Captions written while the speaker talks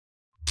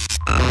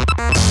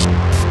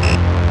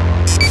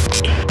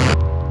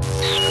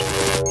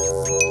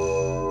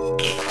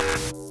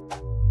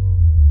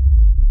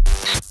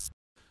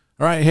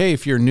All right. Hey,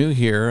 if you're new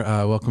here,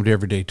 welcome to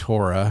Everyday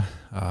Torah.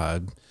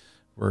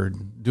 We're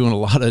doing a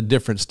lot of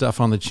different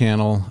stuff on the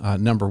channel.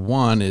 Number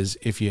one is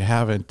if you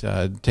haven't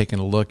taken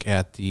a look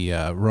at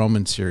the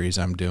Roman series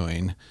I'm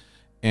doing.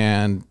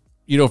 And,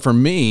 you know, for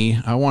me,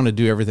 I want to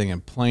do everything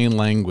in plain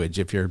language.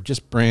 If you're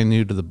just brand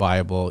new to the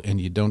Bible and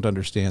you don't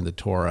understand the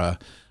Torah,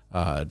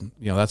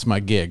 that's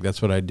my gig.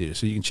 That's what I do.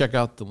 So you can check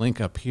out the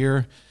link up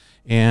here.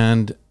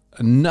 And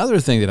another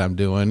thing that I'm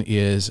doing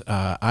is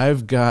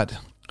I've got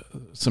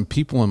some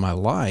people in my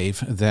life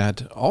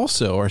that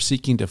also are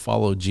seeking to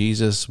follow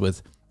Jesus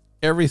with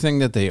everything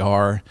that they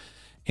are,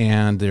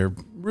 and they're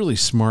really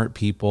smart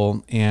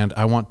people, and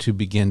I want to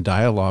begin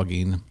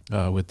dialoguing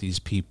with these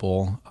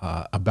people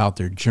about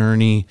their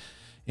journey.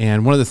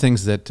 And one of the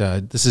things that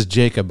this is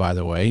Jacob, by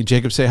the way.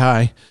 Jacob, say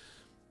hi.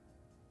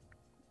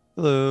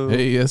 Hello.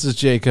 Hey, this is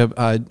Jacob.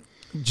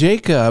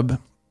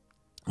 Jacob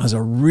is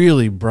a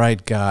really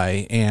bright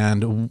guy,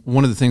 and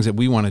one of the things that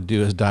we want to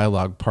do as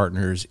dialogue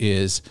partners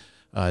is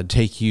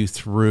take you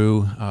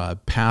through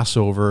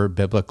Passover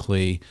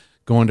biblically,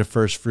 going to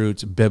first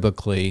fruits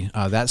biblically.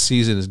 That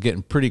season is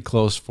getting pretty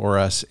close for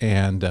us,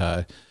 and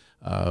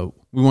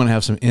we want to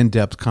have some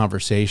in-depth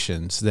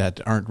conversations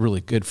that aren't really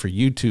good for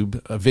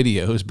YouTube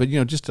videos, but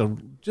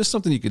just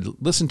something you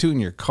could listen to in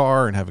your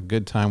car and have a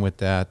good time with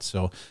that.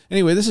 So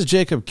anyway, this is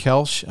Jacob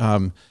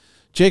Kelch.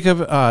 Jacob,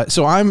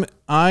 so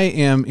I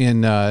am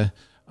in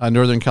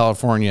Northern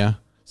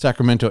California,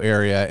 Sacramento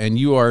area, and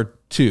you are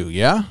too,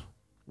 yeah?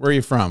 Where are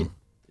you from?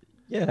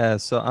 Yeah,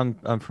 so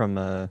I'm from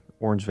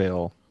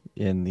Orangevale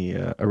in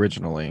the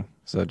originally,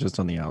 so just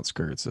on the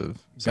outskirts of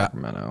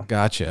Sacramento.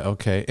 Gotcha.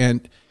 Okay,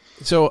 and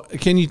so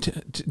can you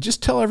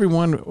just tell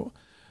everyone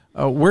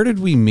where did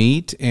we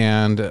meet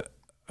and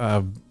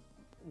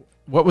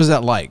what was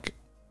that like?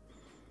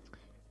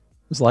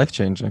 It was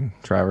life-changing,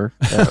 Traver.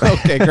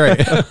 Okay, great.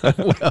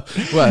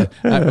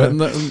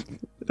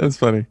 That's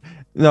funny.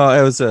 No,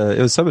 it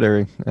was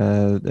seminary.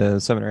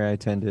 Seminary I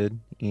attended,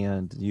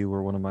 and you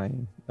were one of my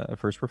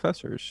first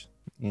professors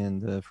in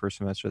the first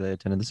semester that I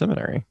attended the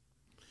seminary.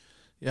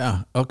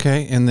 Yeah.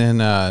 Okay. And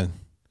then,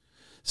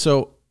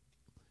 so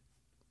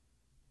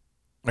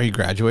are you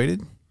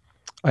graduated?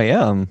 I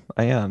am.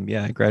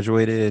 Yeah, I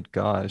graduated.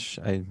 Gosh,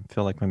 I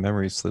feel like my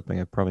memory is slipping.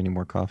 I probably need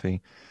more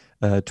coffee.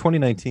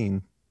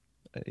 2019.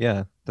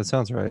 Yeah, that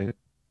sounds right.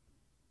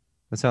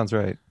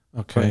 Okay.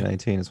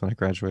 2019 is when I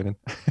graduated.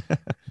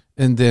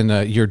 And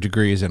then your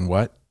degree is in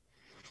what?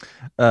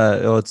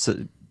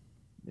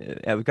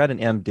 We've got an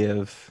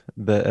MDiv,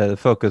 but the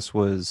focus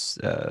was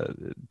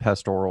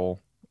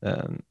pastoral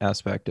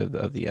aspect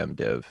of the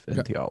MDiv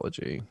in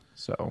theology.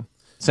 So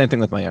same thing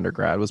with my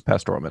undergrad was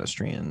pastoral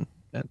ministry and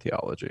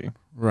theology.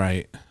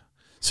 Right.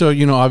 So,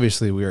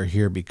 obviously we are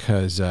here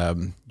because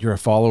you're a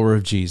follower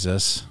of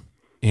Jesus,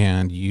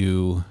 and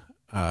you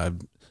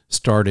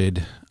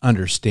started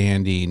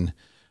understanding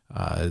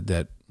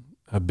that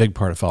a big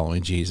part of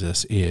following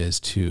Jesus is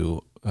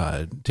to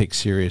take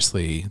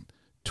seriously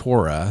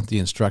Torah, the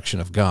instruction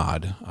of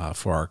God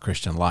for our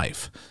Christian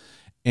life.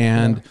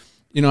 And,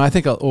 I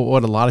think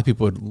what a lot of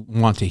people would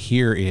want to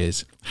hear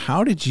is,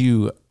 how did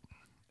you,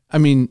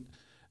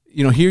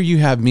 here you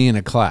have me in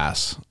a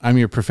class. I'm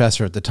your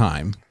professor at the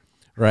time,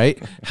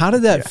 right? How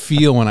did that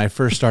feel when I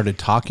first started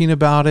talking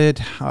about it?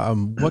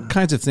 What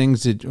kinds of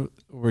things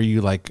were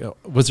you like?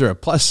 Was there a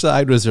plus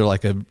side? Was there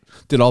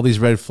did all these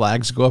red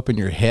flags go up in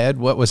your head?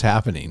 What was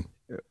happening?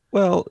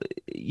 Well,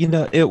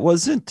 it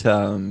wasn't,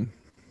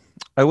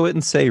 I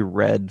wouldn't say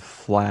red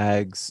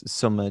flags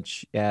so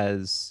much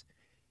as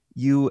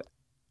you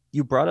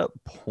brought up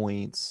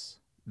points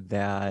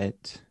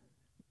that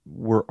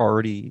were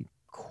already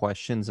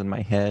questions in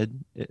my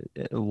head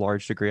a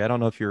large degree. I don't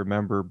know if you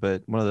remember,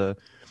 but one of the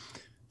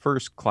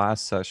first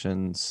class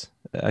sessions,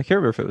 I can't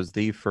remember if it was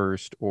the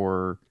first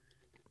or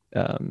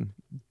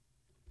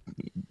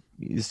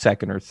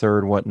second or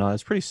third, whatnot.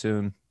 It's pretty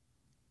soon.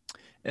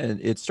 And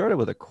it started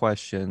with a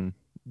question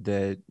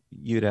that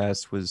you'd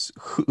asked was,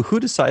 who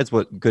decides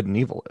what good and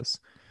evil is?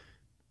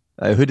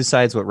 Who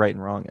decides what right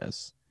and wrong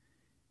is?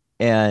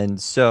 And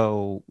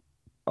so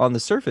on the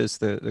surface,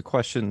 the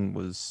question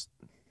was,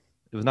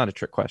 it was not a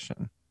trick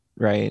question,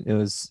 right? It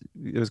was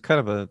kind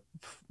of a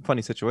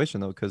funny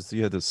situation, though, because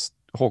you had this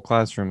whole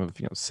classroom of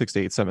 6 to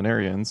 8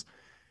 seminarians,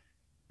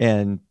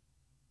 and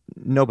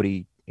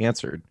nobody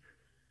answered.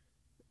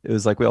 It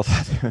was like we all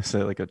thought it was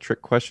like a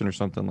trick question or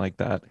something like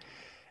that.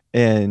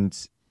 And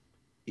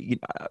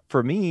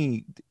for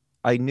me,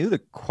 I knew the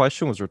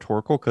question was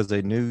rhetorical because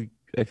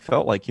I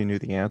felt like you knew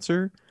the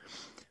answer.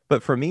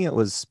 But for me, it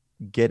was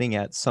getting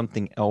at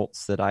something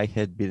else that I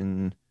had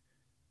been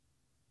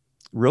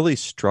really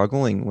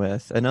struggling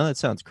with. I know that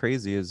sounds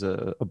crazy as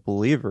a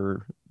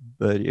believer,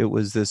 but it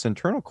was this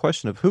internal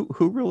question of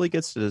who really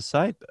gets to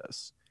decide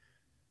this.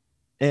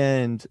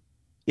 And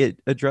it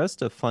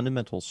addressed a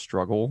fundamental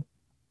struggle.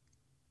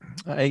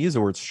 I use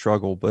the word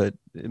struggle, but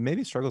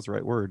maybe struggle is the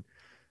right word.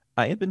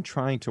 I had been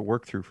trying to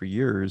work through for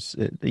years.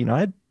 I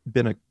had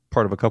been a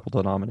part of a couple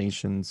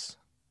denominations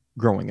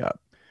growing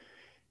up,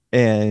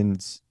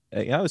 and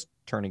I was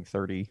turning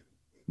 30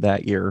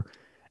 that year,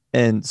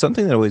 And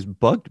something that always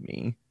bugged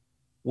me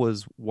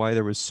was why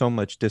there was so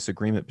much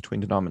disagreement between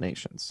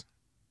denominations.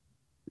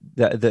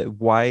 That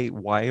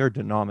why are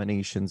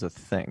denominations a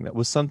thing? That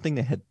was something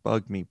that had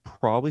bugged me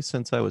probably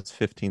since I was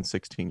 15,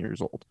 16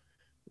 years old,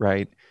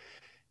 right?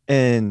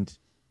 And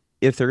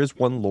if there is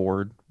one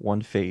Lord,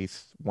 one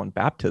faith, one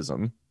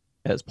baptism,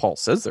 as Paul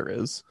says there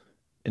is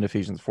in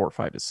Ephesians 4,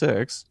 5 to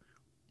 6,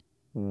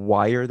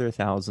 why are there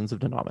thousands of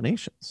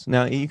denominations?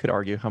 Now, you could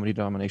argue how many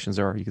denominations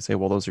there are. You could say,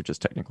 well, those are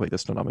just technically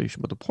this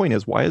denomination. But the point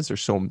is, why is there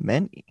so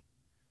many?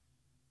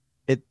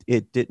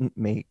 It didn't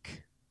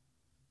make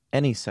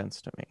any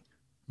sense to me.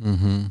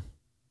 Mm-hmm.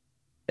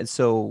 And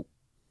so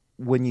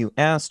when you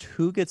asked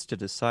who gets to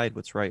decide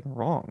what's right and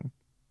wrong,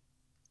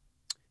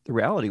 the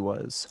reality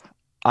was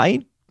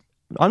I'm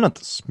not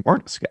the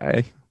smartest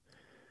guy,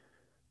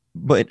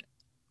 but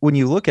when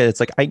you look at it, it's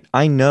like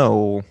I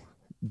know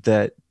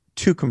that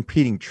two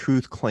competing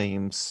truth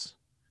claims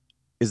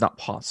is not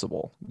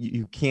possible.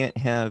 You can't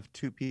have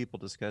two people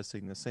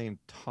discussing the same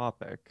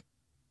topic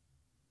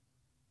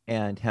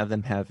and have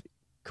them have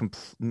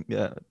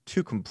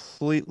two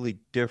completely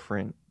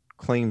different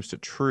claims to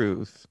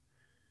truth,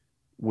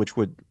 which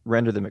would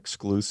render them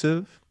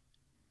exclusive.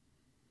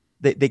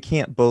 They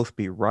can't both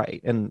be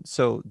right. And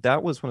so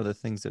that was one of the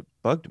things that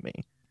bugged me.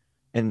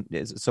 And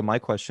so my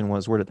question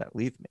was, where did that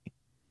leave me?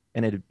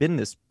 And it had been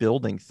this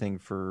building thing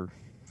for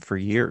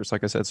years.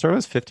 Like I said, it started when I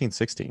was 15,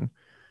 16.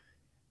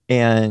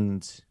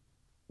 And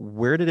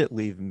where did it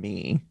leave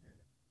me?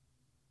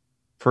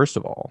 First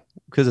of all,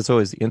 because it's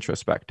always the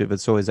introspective,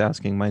 it's always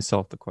asking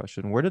myself the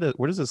question, where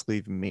does this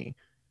leave me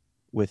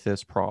with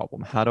this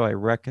problem? How do I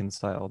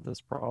reconcile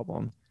this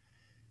problem?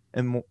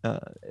 And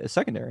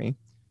secondary,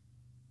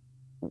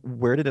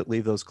 where did it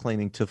leave those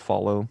claiming to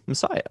follow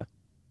Messiah?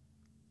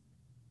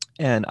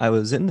 And I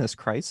was in this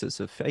crisis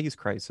of faith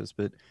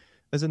but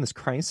I was in this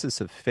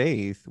crisis of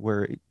faith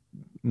where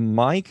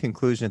my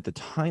conclusion at the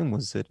time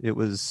was that it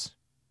was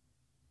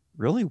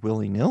really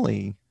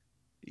willy-nilly.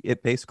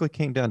 It basically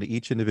came down to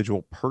each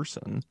individual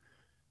person,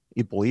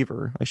 a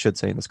believer, I should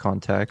say in this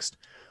context,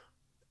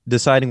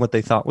 deciding what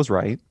they thought was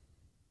right,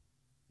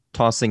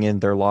 tossing in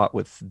their lot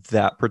with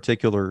that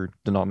particular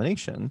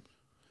denomination.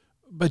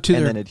 But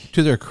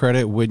to their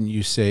credit, wouldn't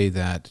you say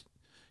that,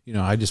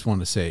 I just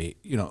want to say,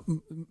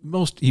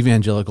 most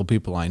evangelical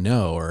people I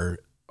know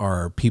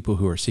are people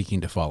who are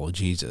seeking to follow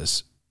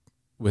Jesus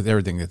with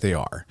everything that they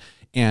are.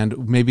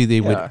 And maybe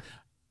they would,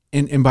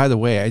 and by the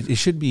way, it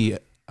should be,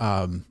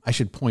 I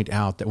should point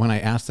out that when I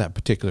ask that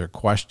particular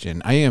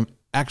question, I am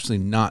actually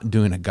not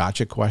doing a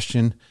gotcha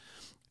question.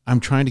 I'm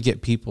trying to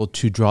get people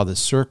to draw the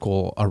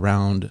circle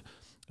around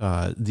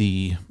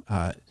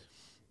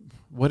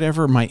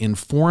whatever might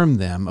inform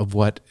them of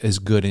what is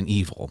good and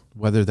evil,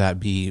 whether that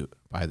be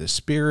by the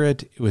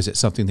Spirit. Was it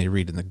something they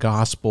read in the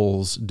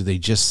Gospels? Do they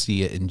just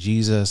see it in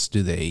Jesus?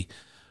 Do they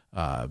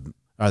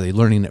are they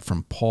learning it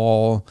from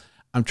Paul?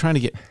 I'm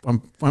trying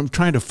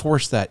to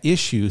force that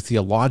issue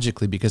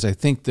theologically, because I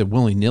think the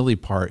willy-nilly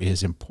part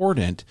is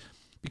important.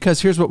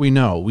 Because here's what we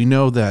know: we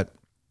know that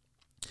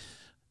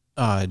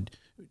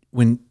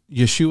when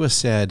Yeshua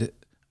said,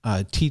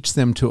 "Teach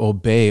them to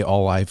obey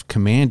all I've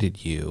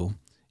commanded you,"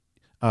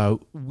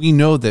 we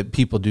know that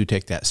people do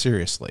take that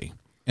seriously,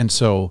 and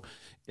so.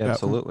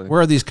 Absolutely.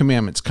 Where are these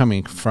commandments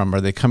coming from?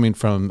 Are they coming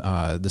from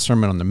the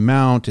Sermon on the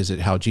Mount? Is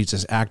it how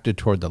Jesus acted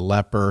toward the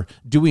leper?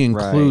 Do we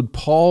include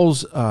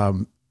Paul's?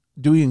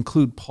 Do we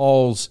include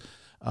Paul's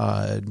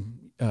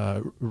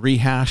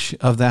rehash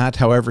of that?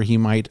 However, he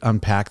might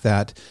unpack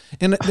that,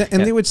 and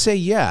they would say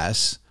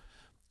yes.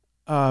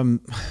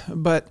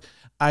 But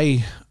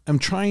I'm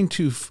trying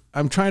to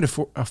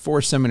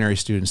force seminary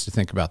students to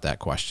think about that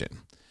question.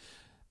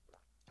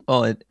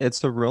 Well,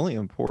 it's a really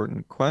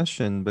important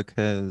question,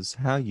 because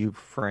how you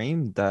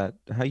frame that,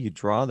 how you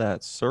draw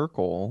that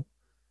circle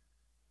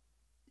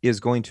is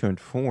going to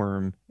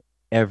inform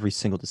every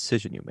single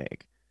decision you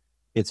make.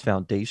 It's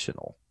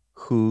foundational.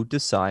 Who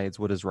decides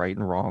what is right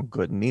and wrong,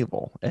 good and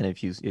evil? And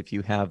if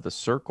you have the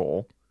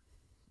circle,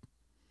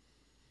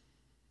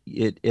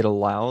 it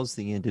allows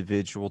the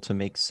individual to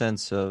make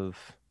sense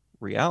of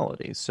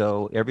reality.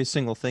 So every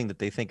single thing that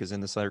they think is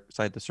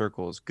inside the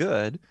circle is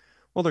good.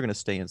 Well, they're going to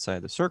stay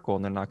inside the circle,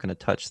 and they're not going to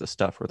touch the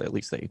stuff where at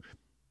least they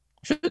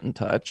shouldn't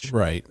touch,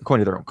 right,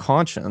 according to their own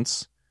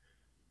conscience,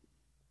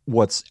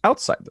 what's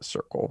outside the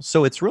circle.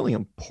 So it's really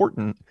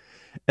important,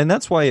 and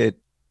that's why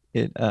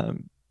it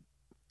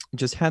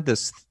just had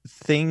this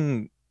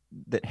thing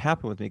that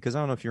happened with me, because I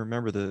don't know if you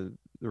remember the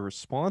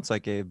response I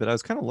gave, but I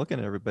was kind of looking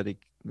at everybody,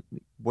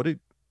 what do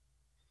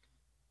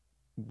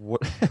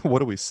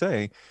we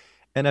say?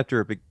 And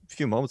after a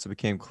few moments, it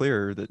became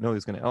clear that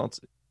nobody's going to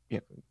answer.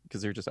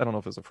 Because they're just, I don't know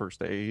if it was the first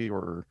day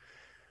or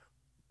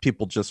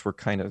people just were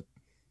kind of,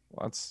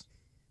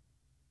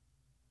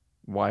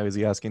 why was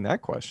he asking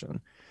that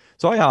question?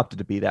 So I opted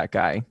to be that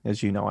guy.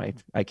 As you know,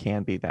 I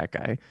can be that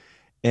guy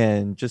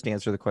and just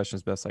answer the question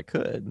as best I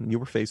could. And you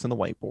were facing the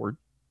whiteboard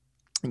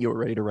and you were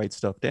ready to write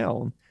stuff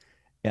down.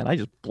 And I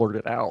just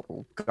blurted out,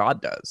 well,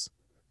 God does.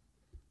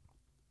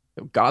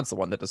 God's the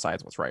one that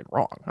decides what's right and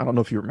wrong. I don't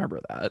know if you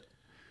remember that.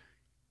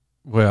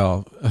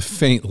 Well,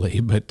 faintly,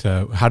 but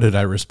how did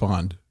I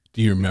respond?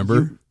 Do you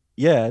remember?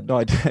 Yeah, no,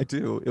 I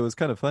do. It was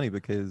kind of funny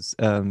because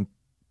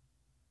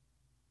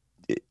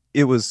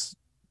it was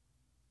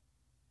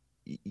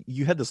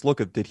you had this look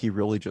of, did he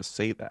really just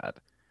say that?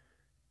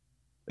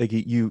 Like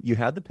you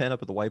had the pen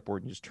up at the whiteboard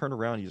and you just turned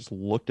around and you just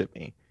looked at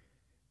me.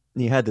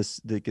 And you had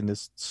this, like, in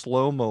this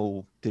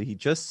slow-mo, did he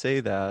just say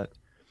that?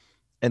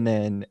 And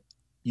then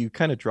you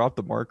kind of dropped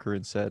the marker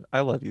and said,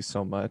 "I love you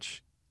so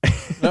much."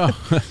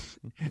 Oh,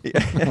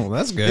 Yeah. well,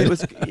 that's It good.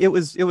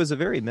 was it was a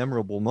very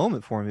memorable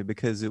moment for me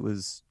because it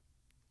was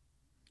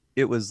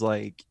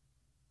like,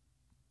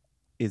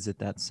 is it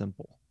that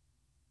simple?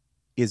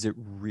 Is it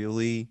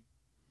really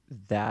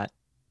that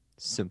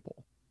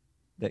simple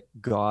that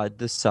God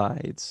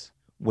decides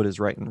what is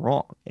right and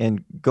wrong?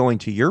 And going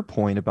to your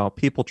point about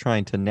people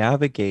trying to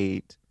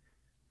navigate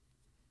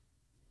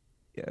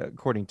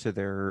according to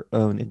their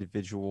own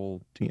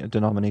individual,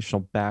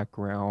 denominational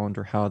background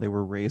or how they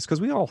were raised, because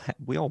we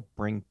all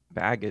bring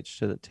baggage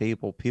to the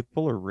table.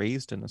 People are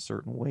raised in a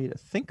certain way to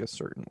think a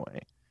certain way,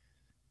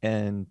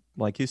 and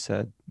like you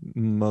said,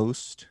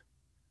 most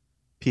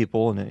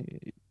people,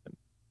 and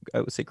I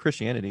would say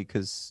Christianity,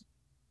 because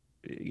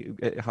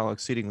how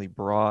exceedingly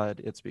broad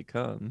it's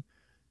become,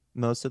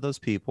 most of those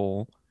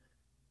people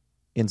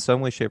in some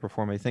way, shape, or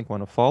form, I think,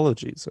 want to follow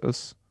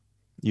Jesus,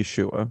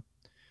 Yeshua,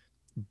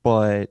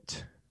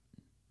 but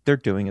they're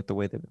doing it the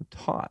way they've been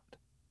taught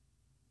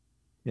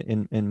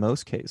in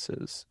most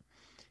cases.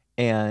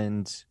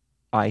 And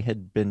I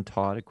had been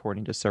taught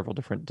according to several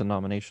different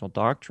denominational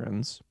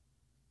doctrines.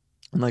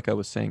 And like I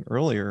was saying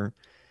earlier,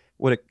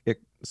 what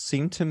it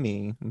seemed to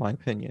me, in my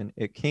opinion,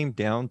 it came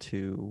down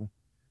to,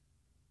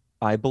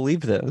 I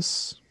believe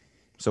this,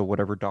 so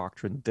whatever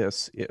doctrine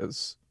this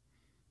is,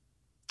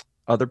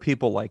 other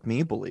people like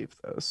me believe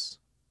this.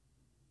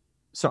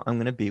 So I'm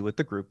going to be with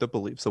the group that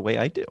believes the way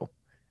I do.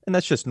 And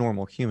that's just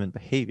normal human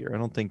behavior. I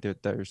don't think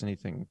that there's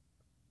anything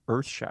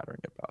earth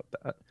shattering about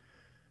that.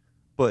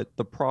 But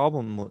the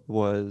problem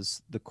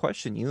was, the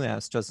question you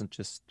asked doesn't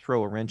just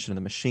throw a wrench in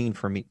the machine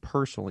for me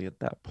personally at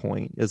that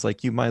point. Is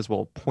like, you might as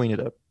well point at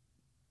a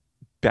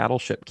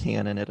battleship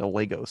cannon at a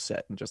Lego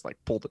set and just like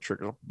pull the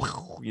trigger,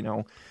 you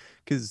know,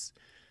 because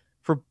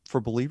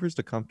for believers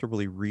to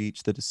comfortably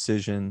reach the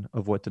decision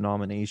of what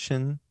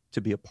denomination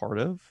to be a part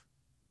of,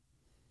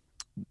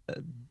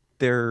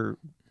 they're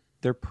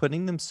they're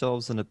putting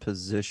themselves in a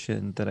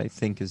position that I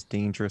think is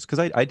dangerous, because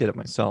I did it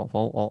myself.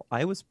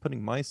 I was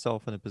putting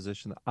myself in a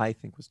position that I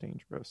think was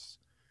dangerous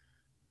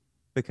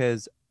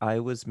because I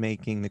was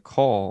making the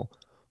call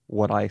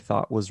what I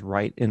thought was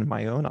right in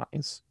my own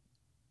eyes,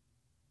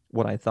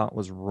 what I thought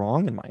was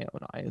wrong in my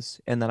own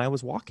eyes, and then I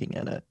was walking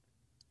in it.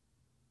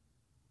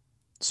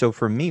 So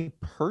for me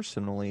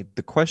personally,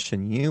 the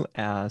question you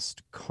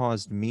asked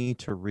caused me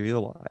to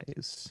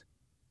realize,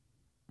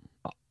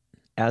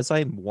 as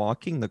I'm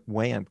walking the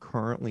way I'm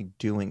currently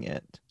doing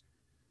it,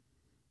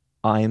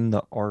 I'm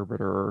the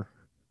arbiter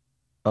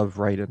of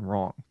right and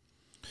wrong.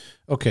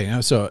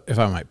 Okay, so if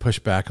I might push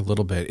back a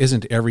little bit,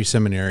 isn't every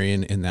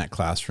seminarian in that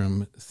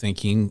classroom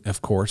thinking,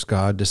 of course,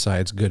 God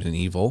decides good and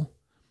evil,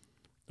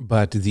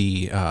 but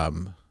the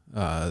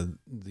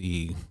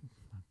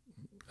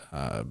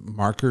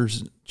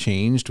markers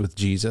changed with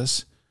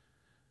Jesus?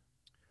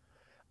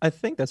 I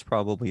think that's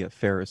probably a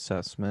fair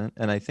assessment,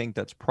 and I think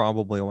that's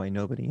probably why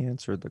nobody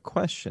answered the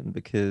question,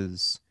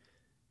 because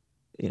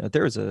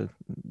there's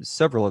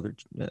several other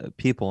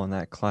people in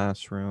that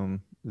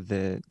classroom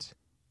that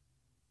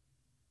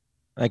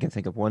I can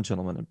think of. One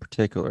gentleman in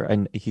particular,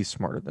 and he's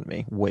smarter than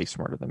me, way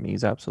smarter than me.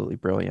 He's absolutely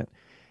brilliant,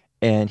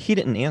 and he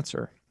didn't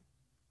answer.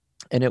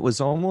 And it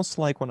was almost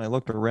like when I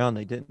looked around,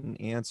 they didn't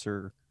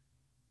answer.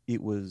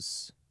 It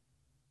was,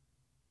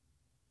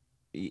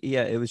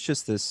 yeah, it was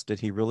just this,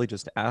 did he really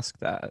just ask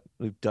that?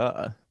 Like,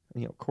 duh,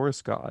 of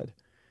course, God.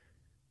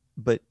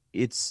 But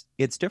it's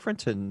different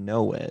to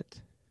know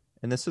it.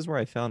 And this is where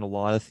I found a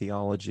lot of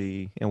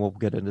theology, and we'll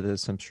get into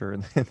this, I'm sure,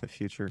 in the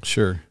future.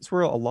 Sure. It's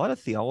where a lot of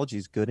theology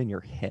is good in your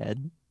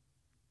head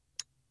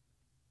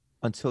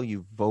until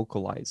you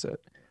vocalize it.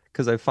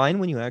 Because I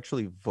find when you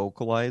actually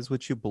vocalize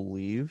what you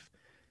believe,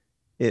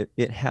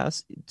 it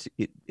has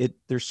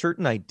there's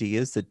certain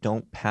ideas that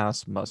don't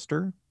pass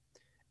muster,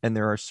 and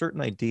there are certain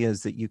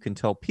ideas that you can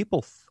tell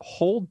people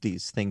hold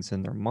these things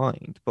in their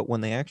mind, but when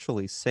they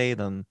actually say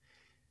them,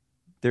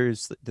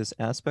 there's this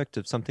aspect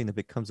of something that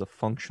becomes a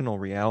functional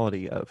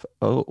reality of,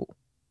 oh,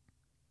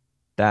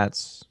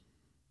 that's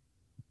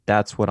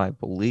that's what I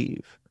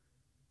believe.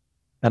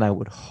 And I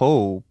would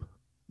hope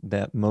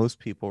that most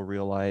people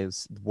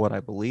realize what I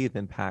believe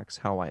impacts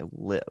how I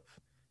live,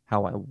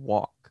 how I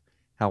walk,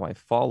 how I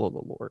follow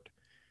the Lord.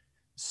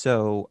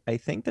 So I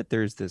think that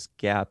there's this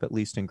gap, at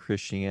least in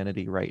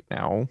Christianity right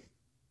now,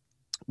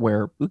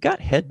 where we've got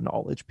head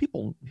knowledge.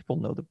 People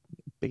know the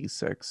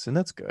basics, and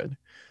that's good.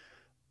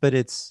 But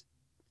it's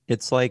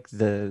like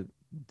the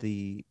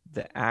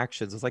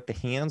actions. It's like the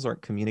hands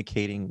aren't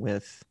communicating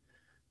with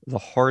the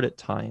heart at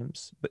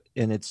times,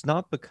 and it's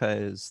not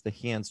because the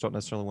hands don't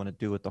necessarily want to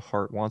do what the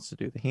heart wants to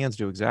do. The hands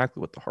do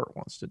exactly what the heart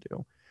wants to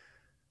do.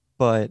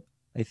 But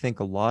I think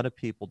a lot of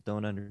people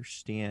don't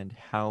understand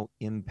how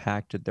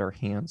impacted their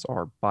hands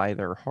are by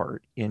their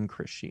heart in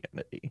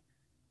Christianity.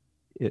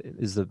 It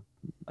is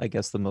I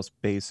guess, the most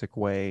basic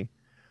way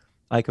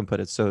I can put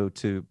it. So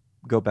to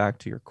go back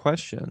to your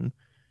question,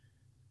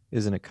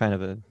 isn't it kind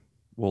of a,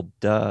 well,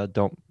 duh,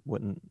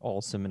 wouldn't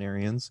all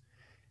seminarians?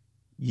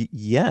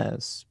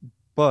 Yes,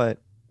 but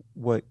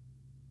what,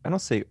 I don't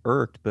say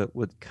irked, but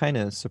what kind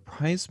of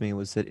surprised me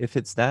was that if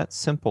it's that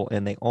simple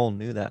and they all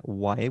knew that,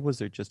 why was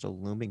there just a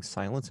looming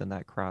silence in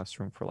that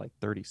classroom for like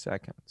 30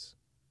 seconds?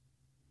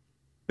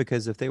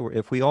 Because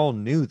if we all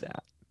knew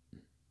that,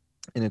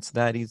 and it's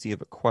that easy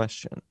of a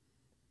question,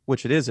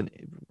 which it is in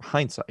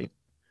hindsight,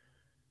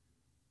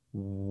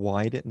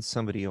 why didn't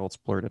somebody else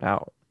blurt it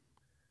out?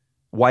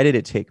 Why did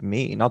it take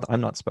me? Not that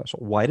I'm not special.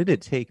 Why did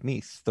it take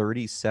me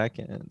 30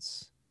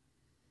 seconds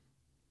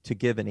to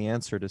give an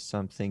answer to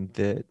something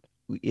that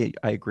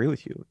I agree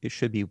with you, it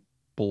should be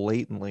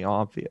blatantly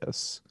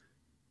obvious?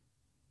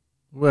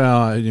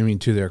 Well, I mean,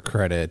 to their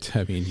credit,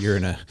 I mean, you're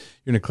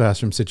in a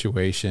classroom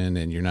situation,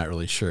 and you're not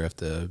really sure if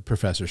the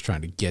professor's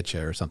trying to get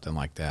you or something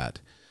like that.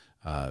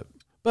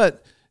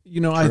 But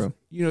True.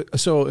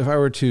 so if I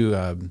were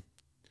to,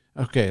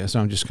 okay, so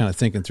I'm just kind of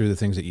thinking through the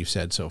things that you've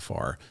said so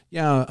far.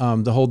 Yeah,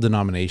 the whole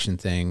denomination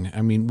thing.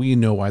 I mean, we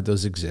know why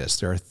those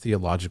exist. There are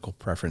theological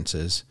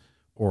preferences,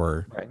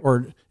 or Right.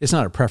 or it's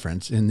not a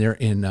preference. In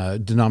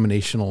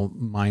denominational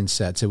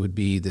mindsets, it would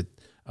be that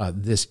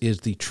this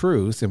is the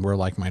truth, and we're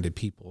like-minded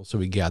people, so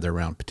we gather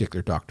around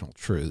particular doctrinal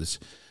truths.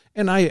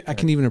 And I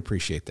can even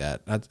appreciate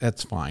that.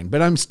 That's fine.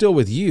 But I'm still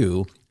with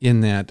you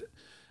in that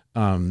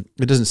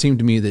it doesn't seem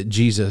to me that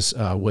Jesus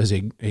was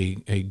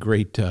a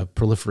great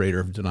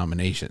proliferator of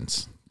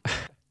denominations.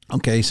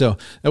 Okay, so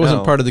that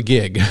wasn't No. part of the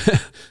gig,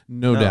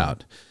 no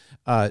doubt.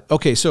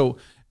 Okay, so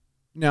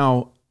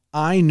now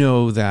I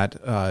know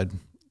that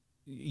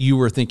you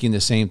were thinking the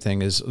same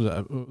thing as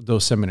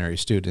those seminary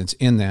students,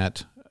 in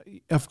that,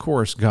 of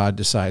course, God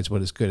decides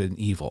what is good and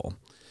evil.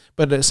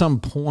 But at some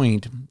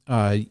point,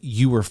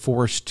 you were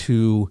forced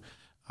to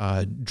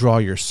draw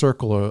your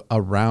circle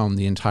around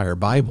the entire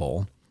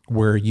Bible,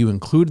 where you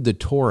included the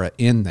Torah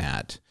in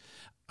that.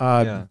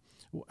 Yeah.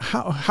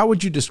 How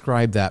would you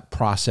describe that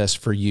process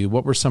for you?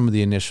 What were some of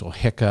the initial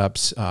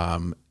hiccups? Just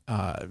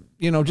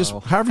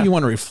however you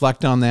want to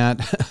reflect on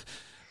that.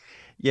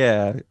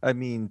 Yeah. I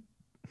mean,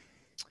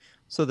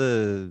 so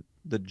the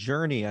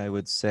journey, I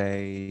would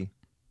say,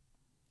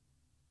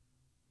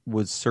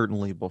 was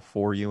certainly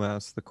before you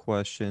asked the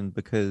question,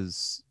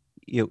 because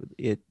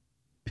it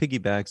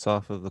piggybacks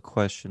off of the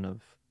question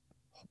of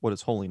what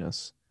is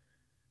holiness.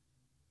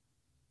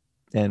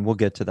 And we'll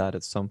get to that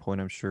at some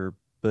point, I'm sure.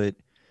 But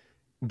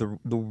the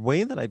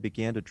way that I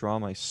began to draw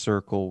my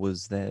circle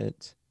was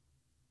that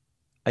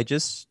I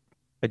just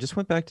I just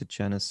went back to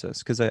Genesis,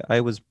 because I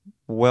was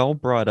well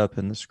brought up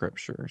in the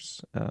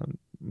scriptures.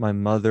 My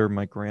mother,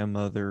 my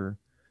grandmother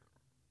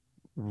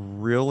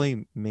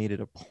really made it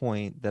a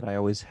point that I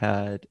always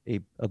had a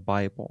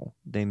Bible.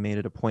 They made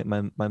it a point.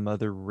 My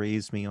mother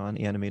raised me on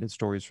animated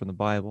stories from the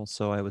Bible.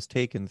 So I was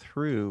taken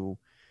through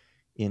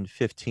in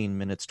 15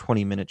 minutes,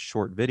 20-minute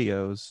short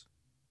videos,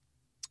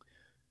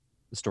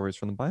 the stories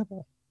from the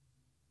Bible.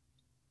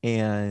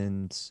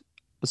 And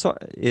so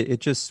it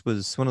just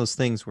was one of those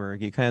things where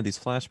you kind of have these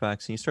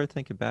flashbacks and you start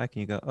thinking back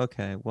and you go,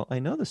 okay, well, I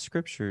know the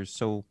scriptures,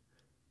 so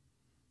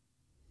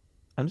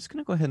I'm just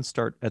going to go ahead and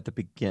start at the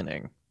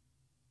beginning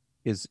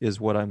is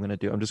what I'm going to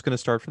do. I'm just going to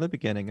start from the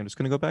beginning. I'm just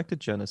going to go back to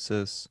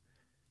Genesis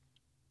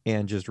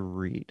and just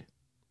read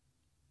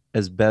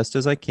as best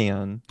as I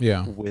can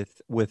Yeah.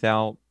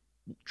 without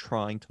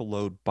trying to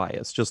load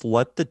bias. Just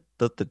let the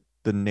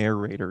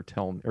narrator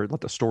tell me, or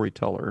let the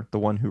storyteller, the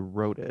one who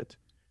wrote it,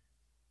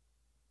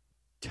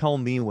 tell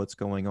me what's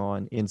going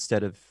on,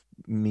 instead of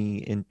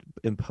me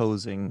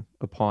imposing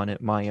upon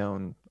it my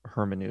own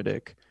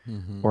hermeneutic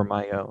Mm-hmm. or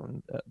my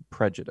own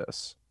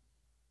prejudice.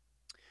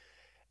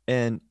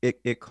 And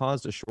it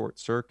caused a short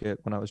circuit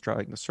when I was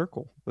drawing the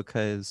circle,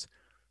 because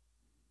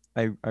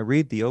I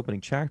read the opening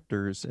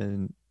chapters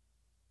and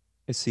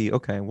I see,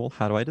 okay, well,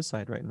 how do I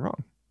decide right and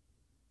wrong?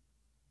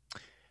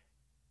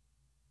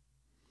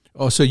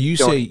 Oh, so you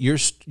Don't, say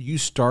you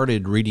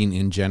started reading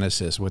in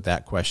Genesis with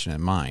that question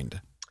in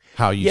mind,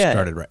 how you yeah,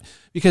 started, right?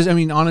 Because I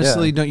mean, yeah.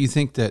 honestly, don't you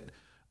think that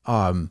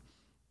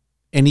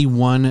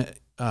anyone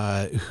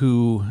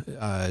who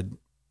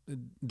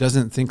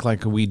doesn't think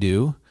like we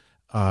do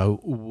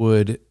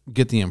would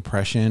get the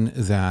impression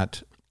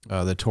that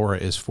the Torah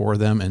is for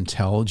them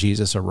until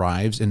Jesus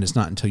arrives, and it's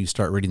not until you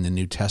start reading the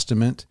New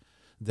Testament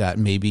that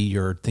maybe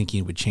your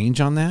thinking would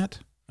change on that?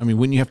 I mean,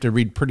 wouldn't you have to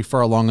read pretty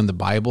far along in the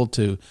Bible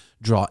to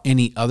draw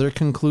any other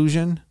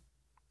conclusion?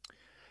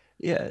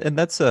 Yeah, and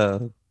that's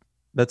a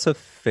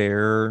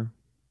fair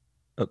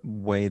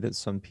way that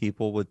some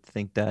people would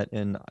think that,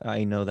 and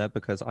I know that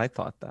because I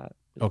thought that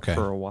Okay.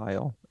 for a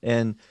while.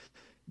 And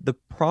the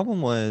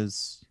problem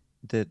was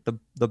that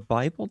the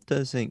Bible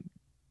doesn't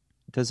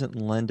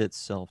lend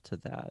itself to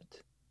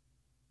that.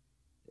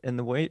 And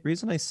the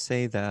reason I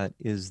say that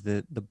is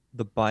that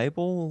the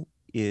Bible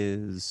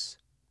is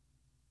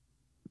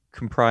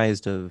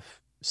comprised of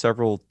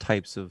several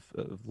types of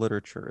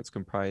literature. It's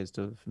comprised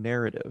of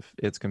narrative.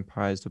 It's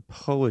comprised of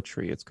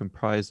poetry. It's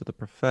comprised of the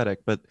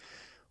prophetic. But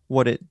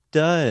what it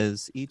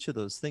does, each of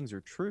those things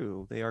are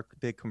true.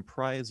 They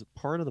comprise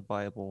part of the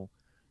Bible,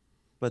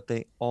 but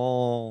they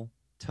all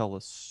tell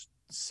a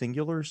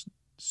singular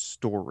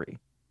story.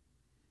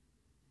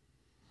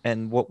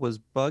 And what was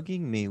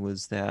bugging me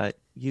was that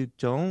you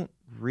don't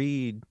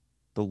read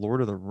The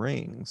Lord of the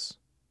Rings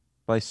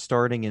by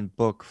starting in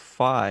book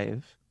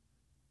 5,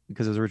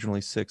 because it was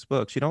originally 6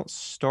 books. You don't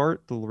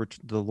start the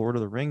Lord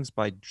of the Rings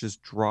by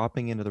just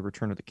dropping into the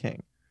Return of the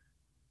King.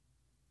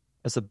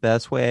 That's the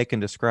best way I can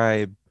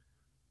describe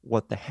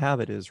what the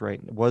habit is, right?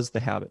 Was the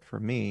habit for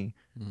me,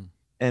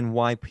 and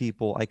why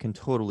people I can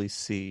totally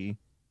see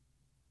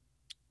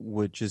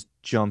would just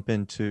jump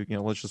into,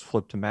 let's just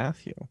flip to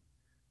Matthew.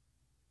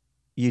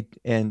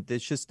 And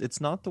it's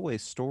not the way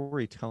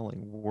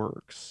storytelling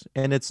works.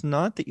 And it's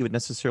not that you would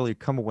necessarily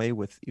come away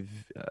with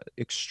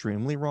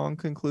extremely wrong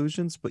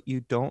conclusions, but you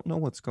don't know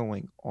what's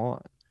going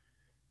on.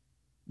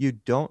 You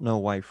don't know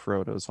why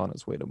Frodo's on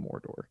his way to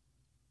Mordor.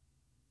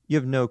 You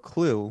have no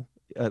clue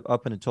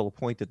up until the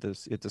point that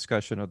this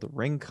discussion of the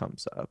ring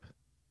comes up.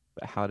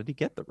 But how did he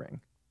get the ring?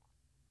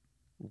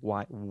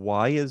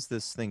 Why is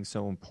this thing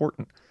so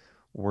important?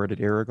 Where did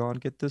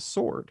Aragorn get this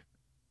sword?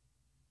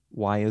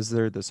 Why is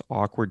there this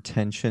awkward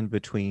tension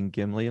between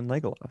Gimli and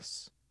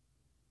Legolas?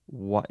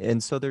 Why?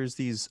 And so there's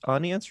these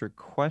unanswered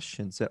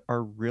questions that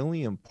are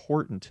really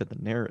important to the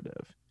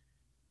narrative.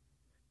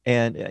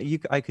 And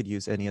I could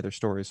use any other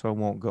story, so I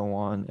won't go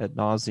on ad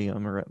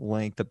nauseum or at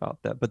length about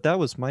that. But that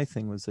was my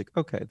thing, was like,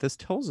 okay, this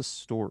tells a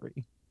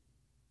story.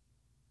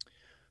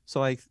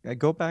 So I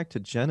go back to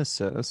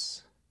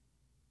Genesis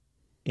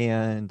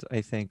and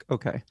I think,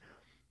 okay,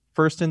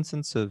 first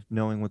instance of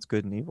knowing what's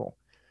good and evil.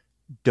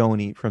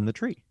 Don't eat from the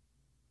tree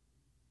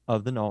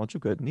of the knowledge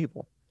of good and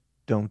evil.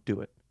 Don't do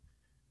it.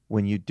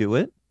 When you do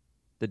it,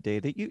 the day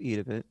that you eat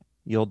of it,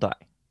 you'll die.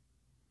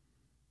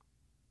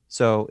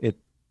 So it's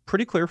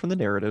pretty clear from the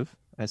narrative.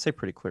 I say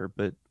pretty clear,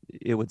 but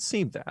it would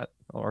seem that,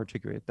 I'll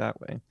articulate it that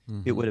way.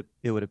 Mm-hmm.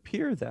 It would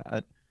appear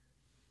that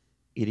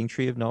eating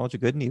tree of knowledge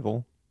of good and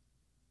evil,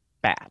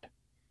 bad.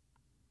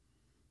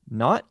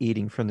 Not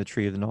eating from the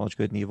tree of the knowledge of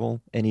good and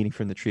evil and eating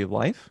from the tree of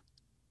life,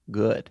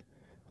 good.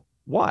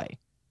 Why?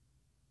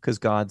 Because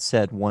God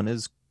said one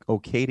is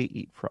okay to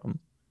eat from,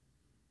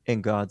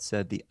 and God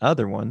said the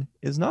other one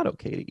is not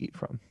okay to eat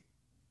from.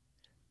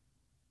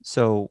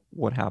 So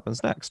what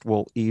happens next?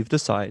 Well, Eve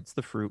decides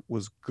the fruit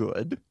was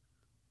good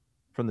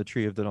from the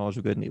tree of the knowledge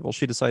of good and evil.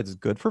 She decides it's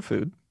good for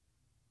food.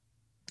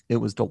 It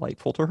was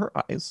delightful to her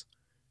eyes,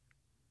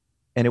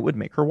 and it would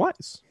make her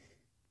wise.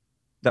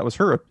 That was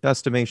her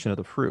estimation of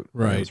the fruit.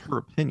 Right? It was her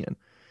opinion.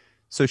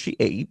 So she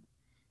ate,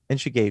 and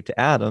she gave to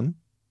Adam,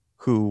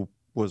 who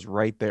was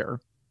right there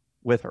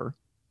with her.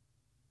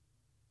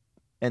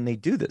 And they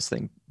do this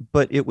thing,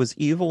 but it was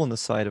evil in the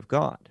sight of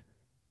God.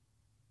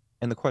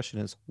 And the question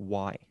is,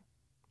 why?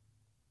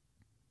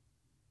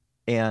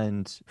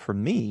 And for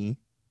me,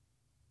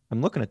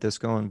 I'm looking at this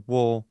going,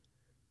 well,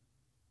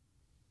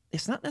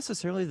 it's not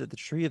necessarily that the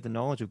tree of the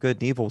knowledge of good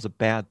and evil is a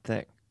bad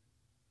thing.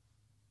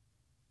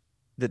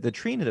 That the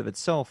tree in and of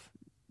itself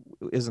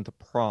isn't the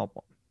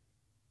problem.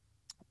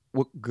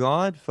 What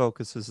God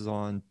focuses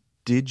on,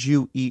 did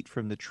you eat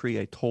from the tree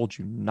I told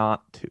you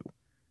not to?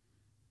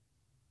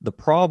 The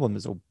problem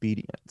is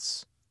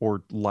obedience,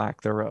 or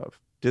lack thereof,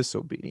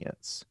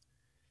 disobedience.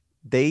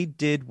 They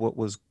did what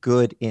was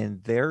good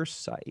in their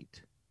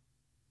sight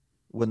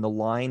when the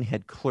line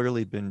had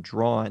clearly been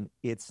drawn.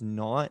 It's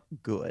not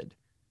good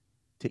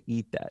to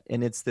eat that.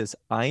 And it's this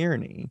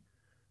irony,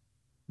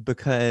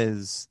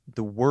 because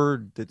the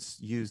word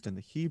that's used in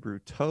the Hebrew,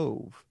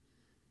 tov,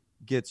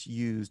 gets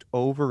used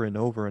over and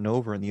over and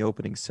over in the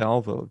opening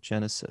salvo of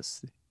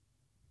Genesis.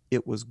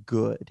 It was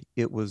good.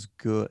 It was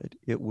good.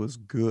 It was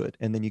good.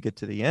 And then you get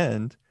to the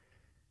end,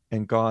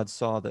 and God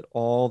saw that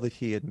all that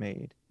he had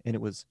made, and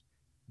it was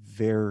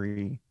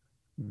very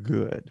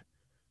good.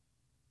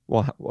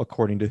 Well,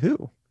 according to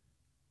who?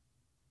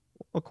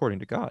 According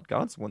to God.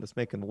 God's the one that's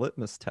making the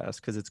litmus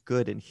test, because it's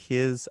good in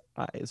his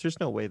eyes. There's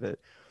no way that,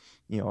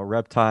 a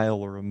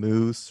reptile or a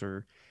moose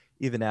or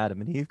even Adam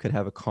and Eve could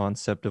have a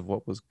concept of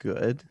what was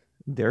good.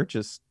 They're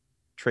just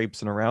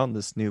traipsing around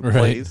this new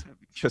place,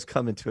 just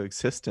come into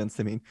existence.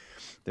 I mean,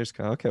 there's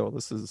kind of, okay, well,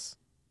 this is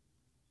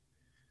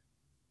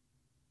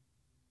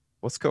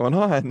what's going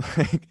on.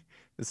 Like,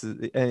 this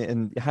is,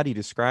 and how do you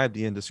describe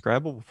the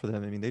indescribable for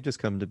them? I mean, they just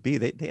come to be.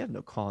 They have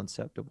no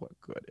concept of what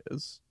good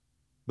is,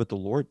 but the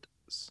Lord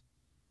does.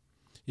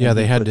 Yeah,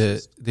 they had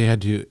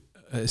to.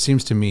 It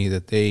seems to me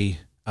that they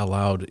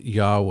allowed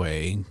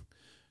Yahweh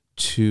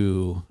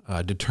to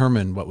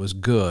determine what was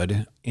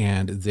good,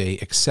 and they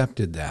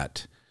accepted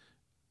that,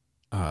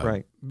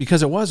 right?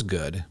 Because it was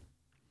good.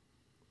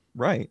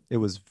 Right. It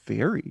was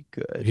very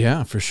good.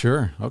 Yeah, for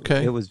sure.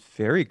 Okay. It was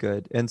very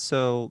good. And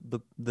so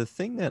the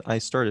thing that I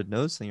started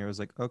noticing here was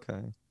like, okay,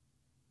 and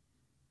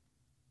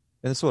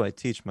this is what I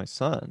teach my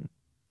son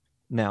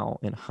now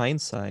in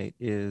hindsight,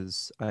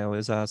 is I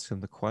always ask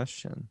him the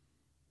question,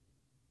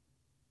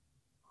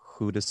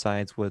 who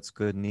decides what's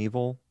good and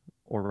evil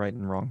or right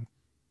and wrong?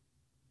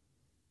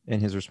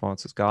 And his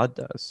response is, God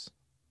does.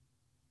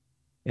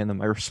 And then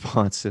my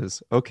response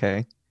is,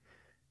 okay,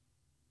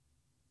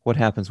 what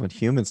happens when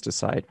humans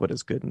decide what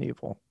is good and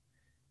evil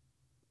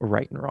or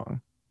right and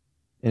wrong?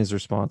 And his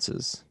response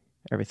is,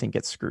 everything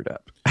gets screwed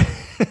up.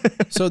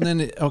 So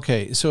then,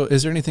 okay, so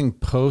is there anything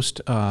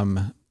post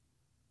Garden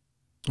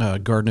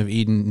of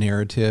Eden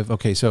narrative?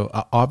 Okay, so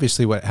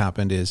obviously what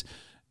happened is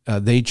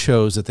they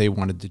chose that they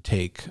wanted to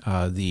take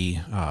the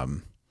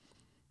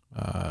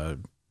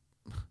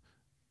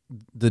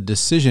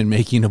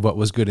decision-making of what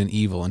was good and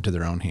evil into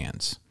their own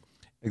hands.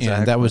 Exactly.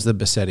 And that was the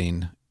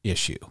besetting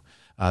issue.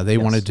 They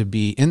wanted to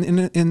be,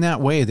 in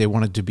that way, they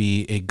wanted to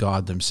be a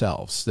god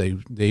themselves.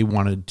 They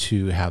wanted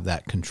to have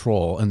that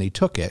control, and they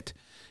took it,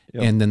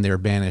 and then they're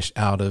banished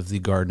out of the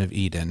Garden of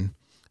Eden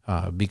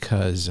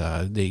because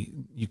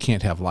you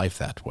can't have life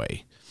that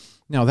way.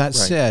 Now, that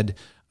said,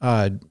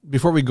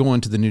 before we go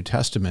into the New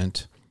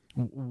Testament,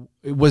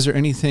 was there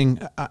anything?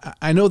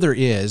 I know there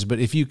is, but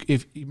if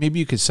maybe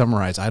you could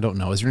summarize. I don't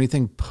know. Is there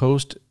anything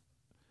post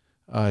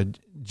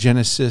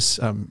Genesis,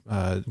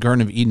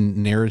 Garden of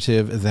Eden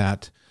narrative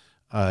that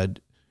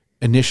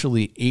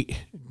initially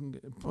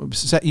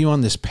set you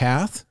on this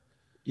path?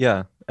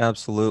 Yeah,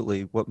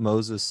 absolutely. What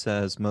Moshe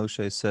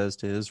says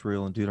to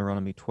Israel in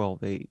Deuteronomy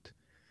 12:8,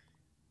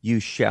 you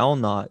shall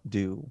not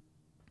do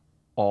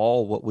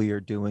all what we are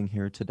doing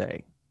here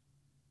today,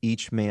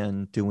 each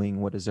man doing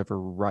what is ever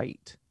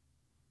right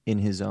in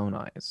his own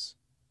eyes.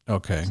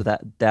 Okay. So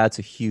that's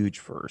a huge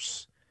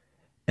verse.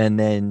 And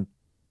then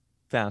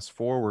fast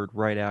forward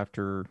right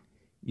after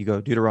you go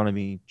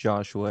Deuteronomy,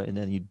 Joshua, and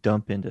then you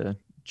dump into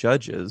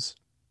Judges.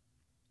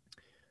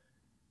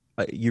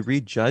 You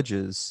read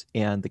Judges,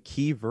 and the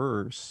key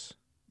verse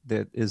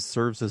that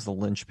serves as the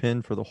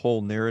linchpin for the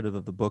whole narrative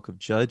of the book of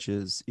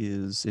Judges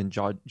is in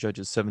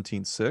Judges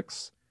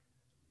 17:6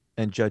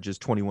 and Judges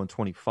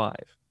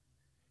 21:25.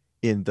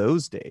 In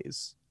those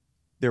days,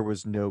 there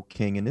was no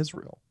king in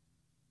Israel.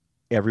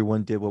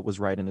 Everyone did what was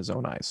right in his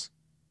own eyes.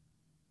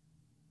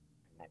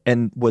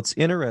 And what's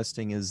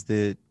interesting is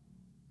that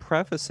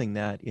prefacing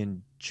that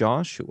in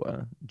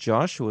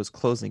Joshua's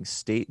closing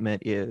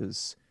statement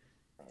is,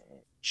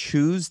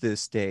 choose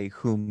this day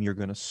whom you're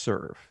going to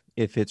serve.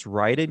 If it's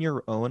right in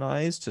your own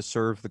eyes to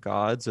serve the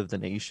gods of the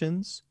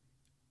nations,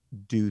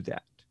 do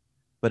that.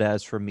 But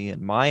as for me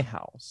and my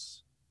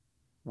house,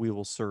 we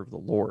will serve the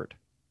Lord.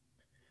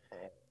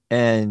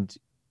 And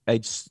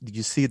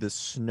you see the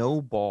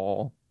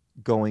snowball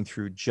going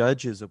through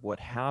Judges of what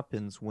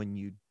happens when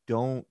you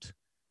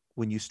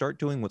start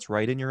doing what's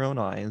right in your own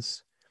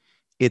eyes.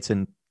 It's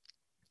an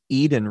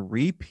Eden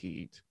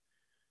repeat,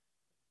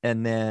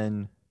 and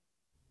then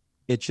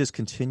it just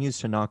continues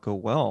to not go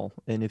well.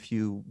 And if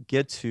you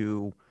get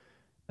to,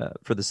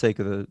 for the sake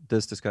of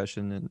this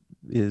discussion,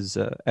 is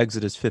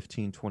Exodus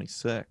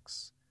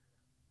 15:26,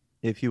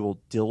 if you will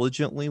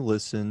diligently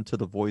listen to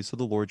the voice of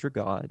the Lord your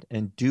God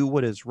and do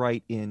what is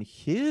right in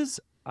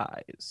his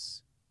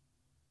eyes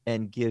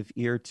and give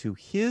ear to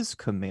his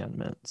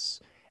commandments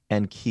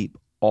and keep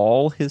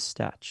all his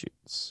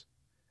statutes,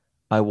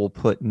 I will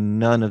put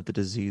none of the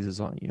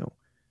diseases on you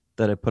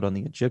that I put on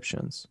the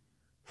Egyptians,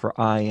 for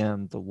I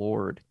am the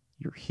Lord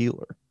your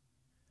healer.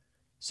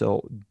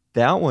 So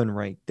that one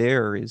right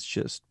there is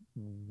just,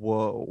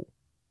 whoa.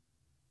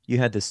 You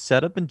had this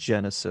set up in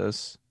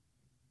Genesis.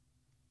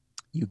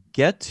 You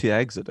get to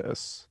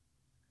Exodus.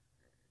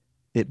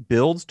 It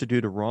builds to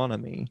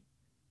Deuteronomy.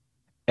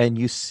 And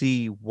you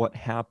see what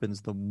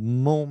happens the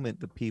moment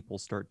the people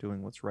start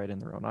doing what's right in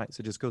their own eyes.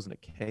 It just goes into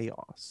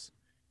chaos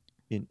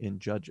in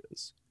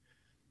Judges.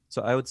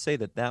 So I would say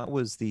that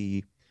was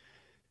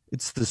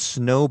it's the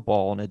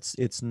snowball, and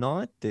it's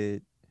not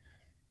that.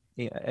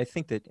 I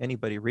think that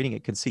anybody reading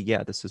it can see,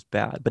 yeah, this is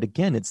bad. But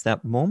again, it's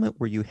that moment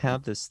where you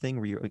have this thing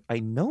where you're like, I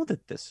know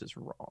that this is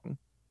wrong.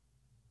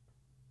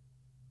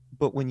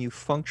 But when you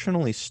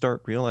functionally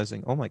start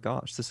realizing, oh my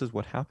gosh, this is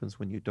what happens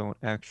when you don't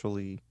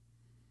actually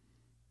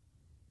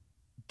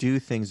do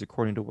things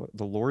according to what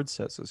the Lord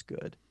says is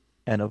good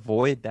and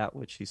avoid that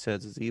which he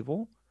says is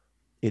evil,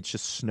 it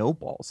just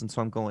snowballs. And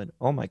so I'm going,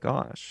 oh my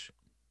gosh,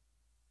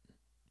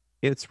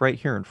 it's right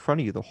here in front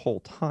of you the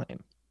whole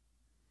time.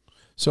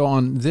 So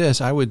on this,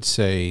 I would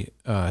say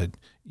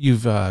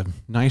you've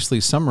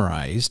nicely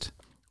summarized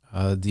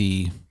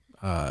the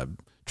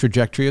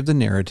trajectory of the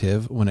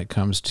narrative when it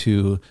comes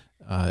to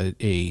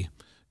a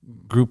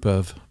group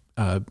of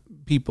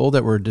people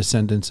that were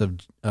descendants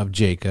of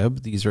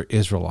Jacob. These are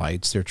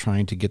Israelites. They're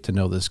trying to get to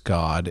know this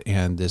God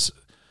and this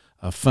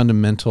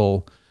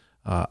fundamental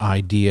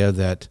idea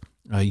that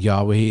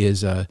Yahweh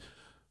is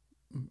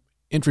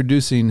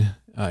introducing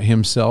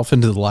himself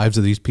into the lives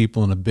of these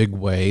people in a big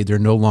way. They're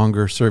no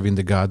longer serving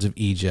the gods of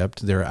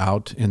Egypt. They're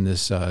out in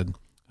this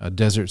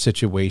desert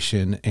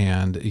situation,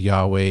 and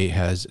Yahweh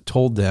has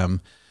told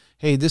them,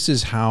 hey, this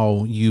is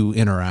how you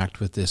interact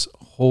with this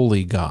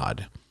holy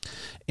God.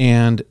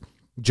 And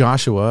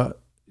Joshua,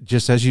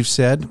 just as you've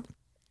said,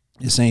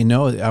 is saying,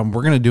 no,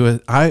 we're going to do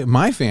it.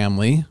 My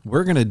family,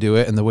 we're going to do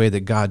it in the way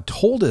that God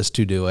told us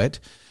to do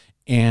it.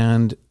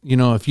 And,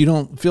 if you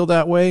don't feel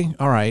that way,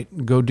 all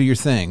right, go do your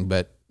thing.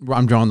 But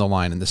I'm drawing the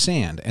line in the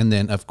sand. And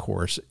then, of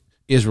course,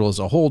 Israel as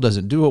a whole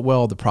doesn't do it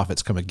well. The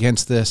prophets come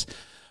against this.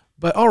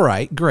 But all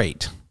right,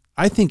 great.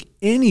 I think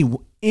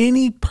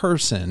any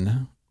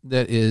person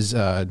that is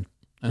an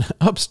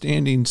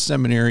upstanding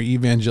seminary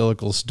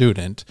evangelical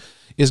student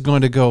is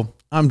going to go,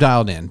 I'm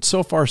dialed in.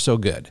 So far, so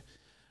good.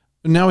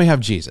 Now we have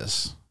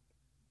Jesus.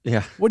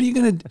 Yeah. What are you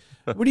going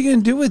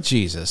to do with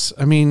Jesus?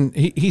 I mean,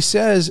 he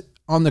says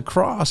on the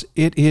cross,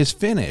 it is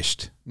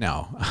finished.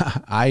 Now,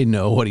 I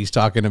know what he's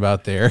talking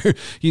about there.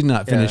 He's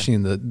not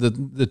finishing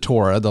the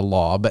Torah, the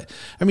law, but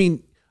I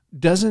mean,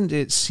 doesn't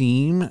it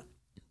seem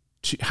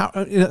how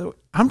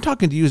I'm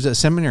talking to you as a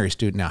seminary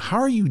student now. How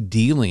are you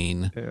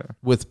dealing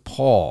with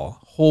Paul,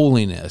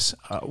 holiness?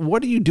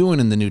 What are you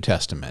doing in the New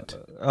Testament?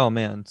 Oh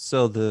man.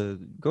 So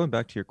going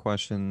back to your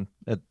question,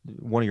 at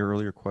one of your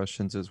earlier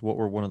questions is what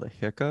were one of the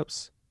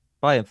hiccups?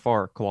 By and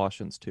far,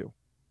 Colossians 2.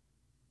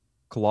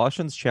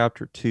 Colossians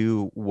chapter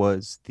 2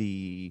 was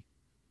the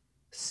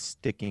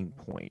sticking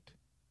point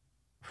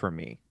for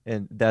me.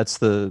 And that's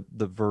the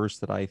verse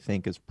that I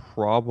think is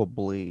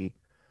probably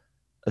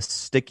a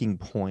sticking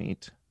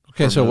point.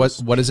 Okay, so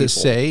what does it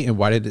say, and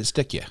why did it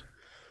stick you?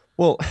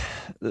 Well,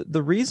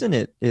 the reason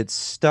it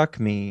stuck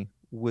me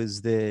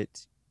was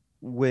that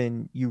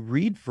when you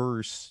read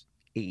verse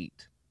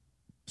 8,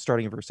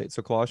 starting in verse 8,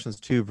 so Colossians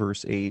 2,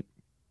 verse 8,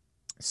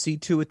 see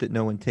to it that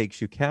no one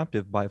takes you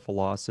captive by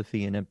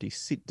philosophy and empty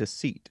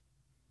deceit,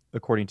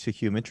 according to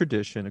human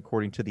tradition,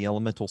 according to the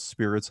elemental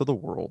spirits of the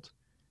world,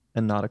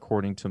 and not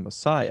according to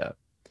Messiah.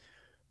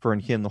 For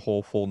in him the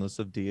whole fullness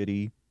of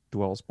deity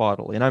dwells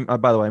bodily. And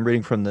by the way, I'm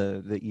reading from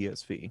the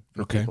ESV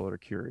for people that are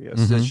curious.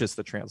 Mm-hmm. It's just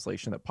the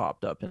translation that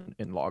popped up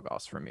in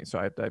Logos for me. So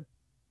I'm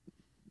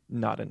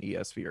not an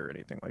ESV or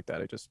anything like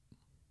that. I just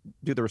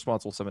do the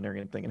responsible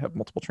seminarian thing and have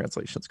multiple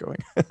translations going.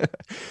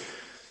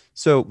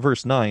 So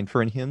verse 9,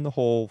 for in him the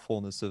whole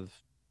fullness of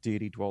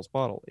deity dwells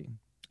bodily,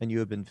 and you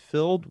have been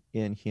filled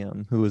in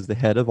him who is the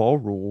head of all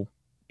rule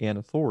and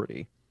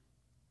authority.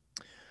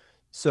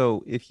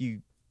 So if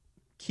you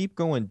keep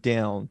going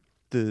down,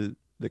 the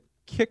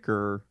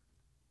kicker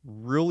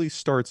really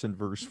starts in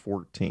verse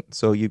 14.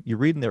 So you're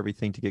reading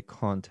everything to get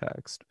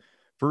context.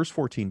 Verse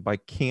 14, by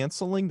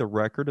canceling the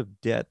record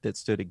of debt that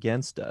stood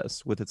against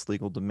us with its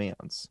legal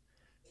demands.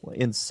 Well,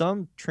 in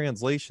some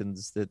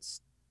translations,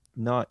 that's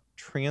not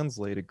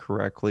translated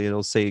correctly.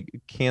 It'll say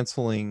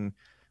canceling.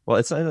 Well,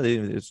 it's not that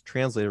it's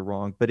translated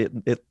wrong, but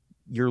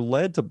you're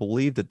led to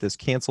believe that this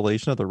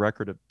cancellation of the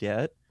record of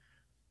debt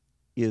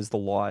is the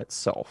law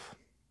itself.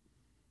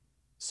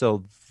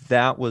 So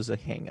that was a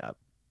hang-up.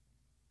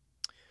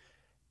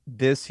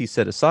 This he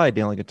set aside,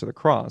 nailing it to the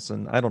cross.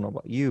 And I don't know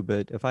about you,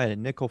 but if I had a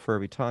nickel for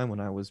every time when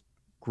I was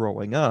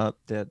growing up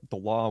that the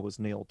law was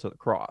nailed to the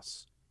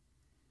cross,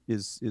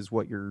 is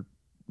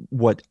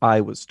what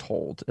I was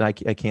told. And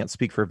I can't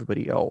speak for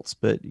everybody else,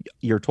 but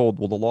you're told,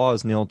 well, the law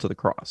is nailed to the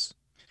cross.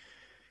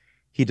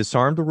 He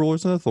disarmed the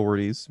rulers and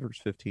authorities, verse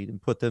 15,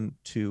 and put them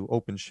to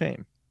open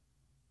shame.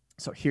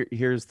 So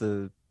here's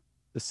the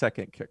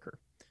second kicker,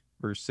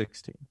 verse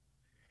 16.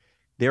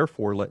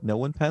 Therefore, let no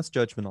one pass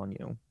judgment on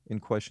you in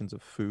questions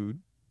of food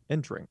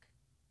and drink,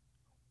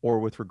 or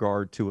with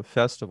regard to a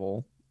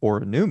festival, or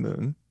a new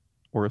moon,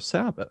 or a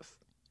Sabbath.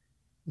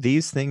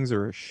 These things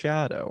are a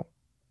shadow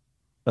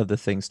of the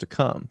things to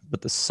come,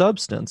 but the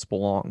substance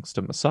belongs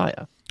to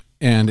Messiah.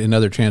 And in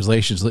other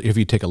translations, if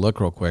you take a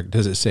look real quick,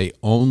 does it say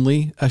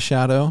only a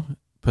shadow?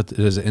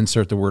 Does it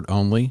insert the word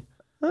only?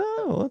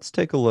 Oh, let's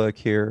take a look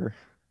here.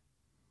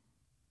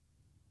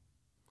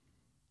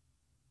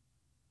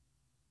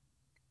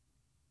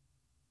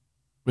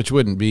 Which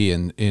wouldn't be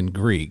in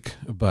Greek,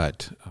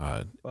 but...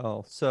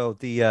 well, so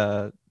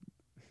the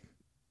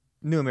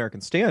New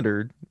American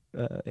Standard,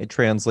 it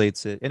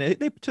translates it, and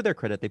they, to their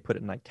credit, they put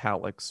it in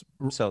italics,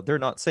 so they're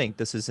not saying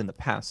this is in the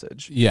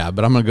passage. Yeah,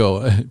 but I'm going to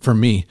go, for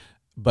me,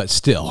 but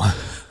still.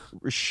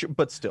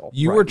 But still.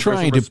 You were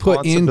trying to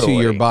put into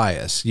your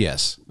bias,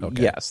 yes.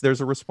 Okay. Yes,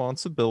 there's a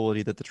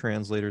responsibility that the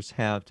translators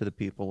have to the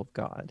people of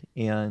God,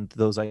 and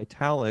those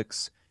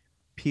italics,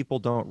 people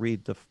don't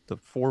read the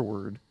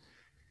foreword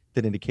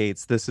that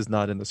indicates this is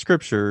not in the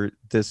scripture,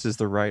 this is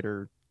the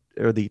writer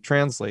or the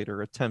translator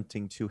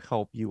attempting to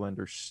help you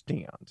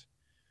understand.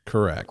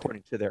 Correct.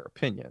 According to their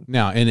opinion.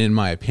 Now, and in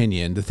my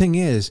opinion, the thing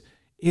is,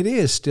 it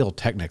is still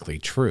technically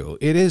true.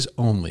 It is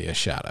only a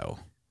shadow.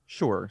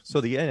 Sure.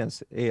 So the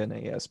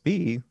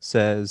NASB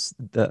says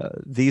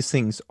these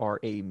things are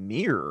a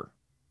mere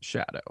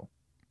shadow,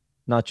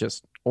 not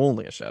just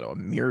only a shadow, a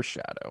mere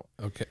shadow.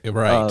 Okay,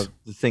 right. Of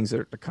the things that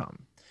are to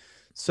come.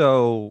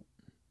 So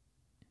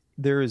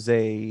there is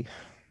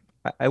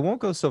I won't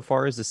go so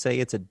far as to say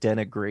it's a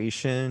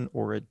denigration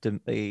or a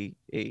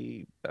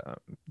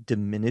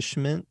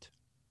diminishment.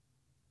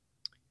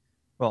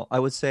 Well, I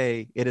would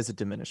say it is a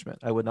diminishment.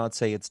 I would not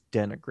say it's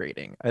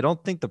denigrating. I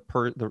don't think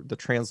the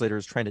translator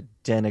is trying to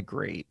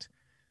denigrate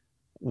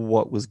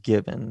what was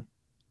given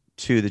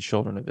to the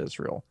children of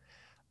Israel.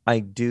 I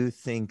do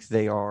think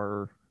they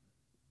are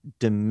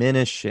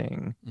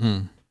diminishing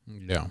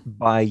Yeah.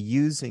 by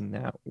using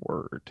that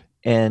word.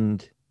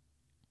 And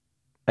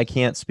I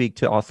can't speak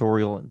to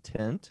authorial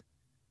intent.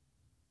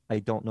 I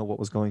don't know what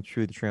was going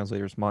through the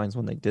translators' minds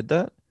when they did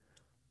that.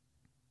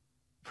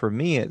 For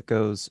me, it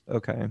goes,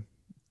 okay,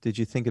 did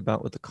you think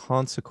about what the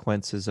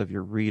consequences of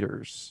your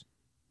readers'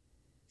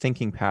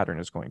 thinking pattern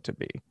is going to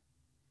be?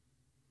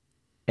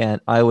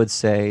 And I would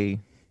say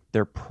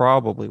there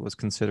probably was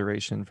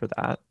consideration for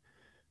that,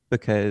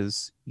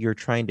 because you're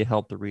trying to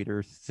help the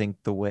reader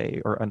think the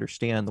way or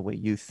understand the way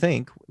you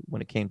think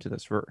when it came to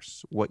this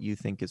verse, what you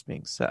think is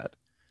being said.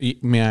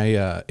 May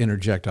I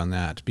interject on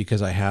that?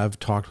 Because I have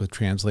talked with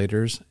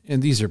translators,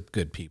 and these are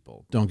good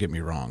people, don't get me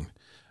wrong.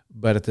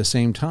 But at the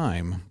same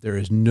time, there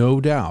is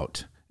no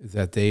doubt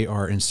that they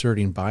are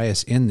inserting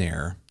bias in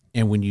there.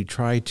 And when you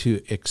try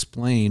to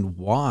explain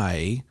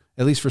why,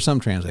 at least for some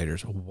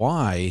translators,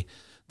 why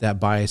that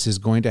bias is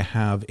going to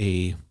have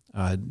a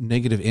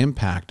negative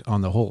impact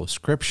on the whole of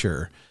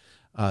Scripture,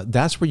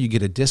 that's where you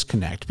get a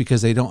disconnect,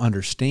 because they don't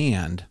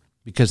understand,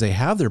 because they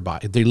have their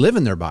bias, they live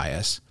in their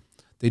bias.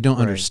 They don't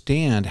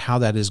understand how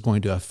that is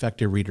going to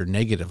affect a reader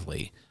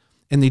negatively,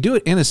 and they do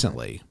it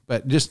innocently.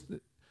 But just,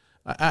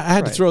 I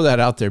had to throw that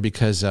out there,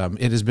 because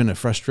it has been a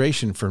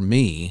frustration for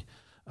me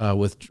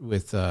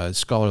with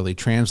scholarly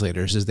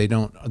translators, is they're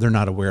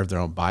not aware of their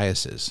own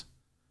biases.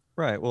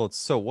 Right. Well, it's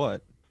so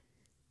what?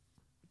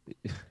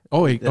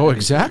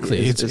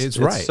 Exactly. It's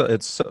right.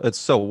 It's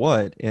so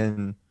what,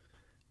 and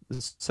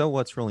so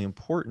what's really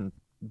important,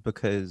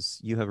 because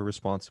you have a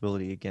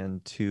responsibility again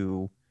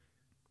to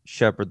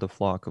shepherd the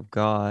flock of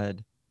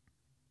God.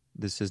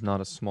 This is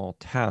not a small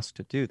task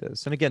to do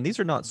this. And again, these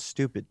are not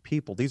stupid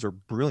people. These are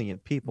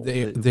brilliant people.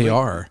 They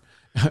are.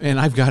 And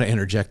I've got to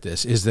interject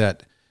this, is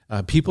that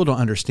people don't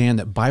understand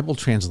that Bible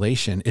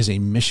translation is a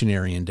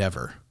missionary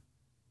endeavor.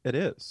 It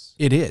is.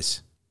 It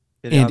is.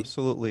 It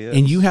absolutely is.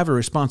 And you have a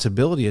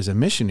responsibility as a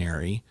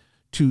missionary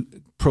to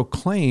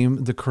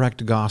proclaim the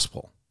correct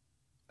gospel.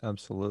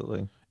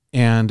 Absolutely.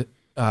 And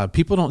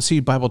people don't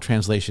see Bible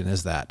translation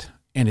as that,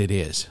 and it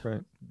is.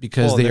 Right.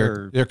 Because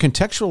they're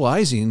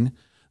contextualizing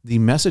the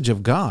message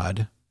of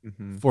God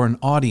for an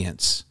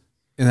audience,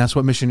 and that's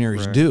what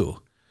missionaries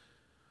do.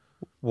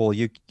 Well,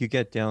 you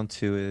get down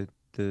to it.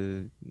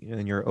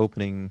 In your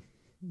opening,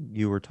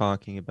 you were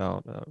talking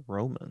about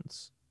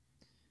Romans,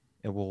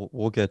 and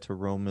we'll get to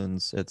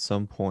Romans at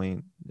some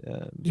point.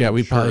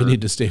 We probably need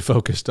to stay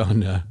focused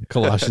on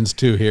Colossians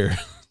 2 here.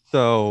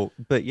 So,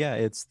 but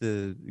yeah,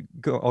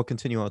 I'll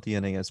continue out the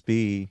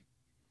NASB.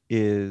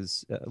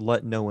 Is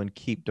let no one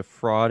keep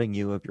defrauding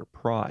you of your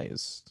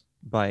prize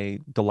by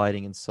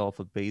delighting in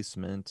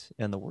self-abasement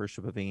and the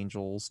worship of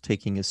angels,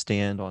 taking a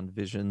stand on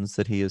visions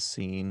that he has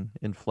seen,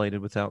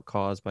 inflated without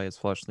cause by his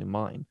fleshly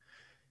mind.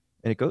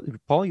 And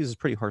Paul uses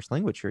pretty harsh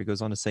language here. He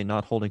goes on to say,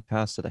 not holding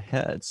fast to the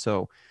head.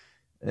 So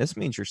this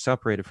means you're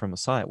separated from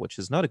Messiah, which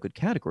is not a good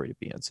category to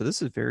be in. So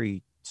this is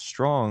very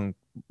strong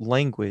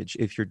language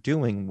if you're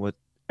doing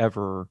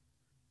whatever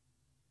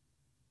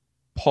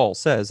Paul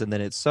says. And then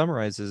it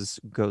summarizes,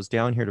 goes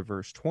down here to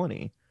verse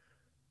 20.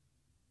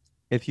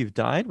 If you've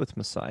died with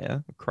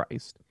Messiah,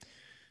 Christ,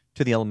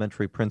 to the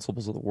elementary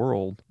principles of the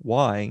world,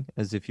 why,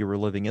 as if you were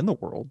living in the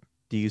world,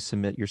 do you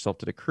submit yourself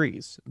to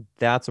decrees?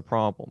 That's a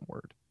problem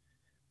word,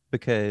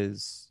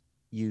 because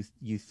you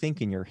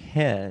think in your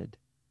head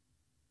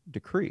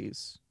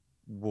decrees,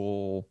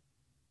 well,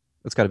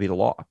 it's got to be the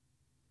law,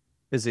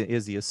 is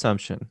the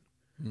assumption.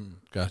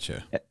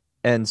 Gotcha.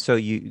 And so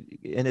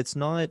it's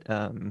not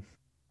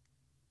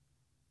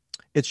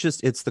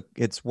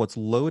it's what's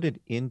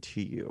loaded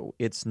into you.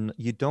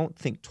 You don't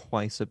think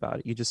twice about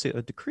it. You just say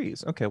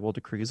decrees. Okay, well,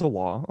 decree is a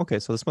law. Okay,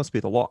 so this must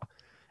be the law.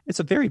 It's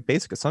a very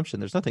basic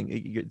assumption. There's nothing.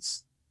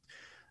 It's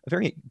a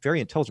very, very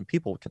intelligent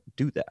people can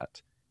do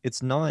that.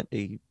 It's not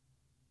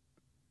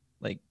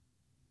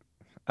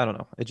I don't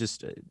know.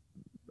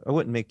 I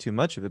wouldn't make too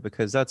much of it,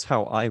 because that's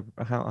how I've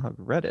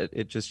read it.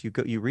 It just,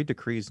 you read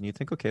decrees and you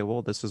think, okay,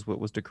 well, this is what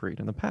was decreed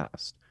in the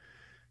past,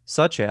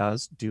 such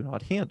as do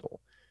not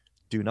handle,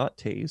 do not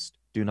taste,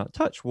 do not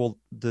touch. Well,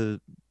 the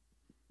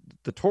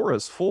Torah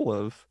is full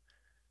of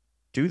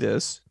do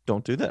this,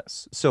 don't do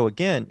this. So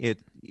again,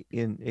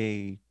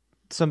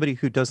 somebody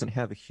who doesn't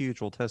have a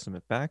huge Old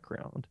Testament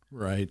background,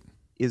 right,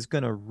 is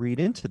going to read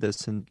into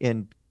this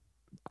and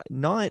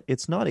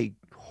it's not a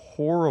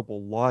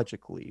horrible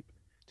logic leap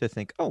to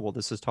think, oh, well,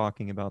 this is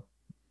talking about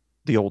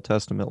the Old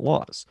Testament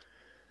laws.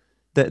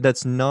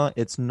 It's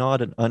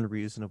not an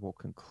unreasonable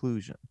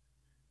conclusion.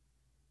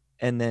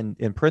 And then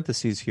in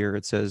parentheses here,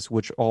 it says,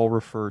 which all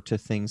refer to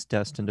things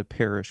destined to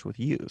perish with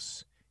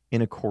use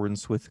in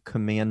accordance with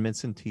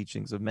commandments and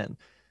teachings of men.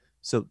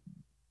 So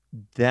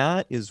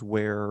that is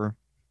where,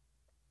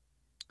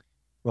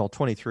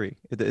 23,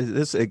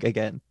 this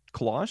again,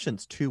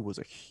 Colossians 2 was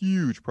a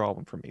huge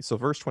problem for me. So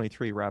verse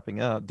 23,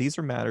 wrapping up, these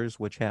are matters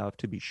which have,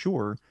 to be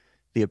sure,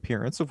 the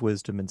appearance of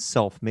wisdom and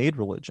self-made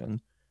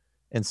religion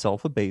and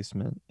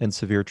self-abasement and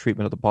severe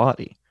treatment of the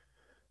body,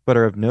 but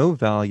are of no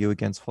value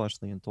against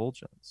fleshly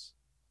indulgence.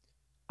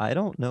 I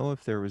don't know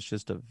if there was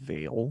just a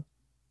veil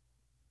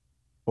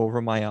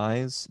over my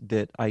eyes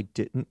that I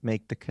didn't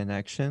make the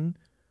connection.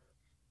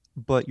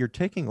 But you're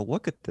taking a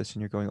look at this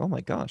and you're going, oh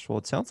my gosh, well,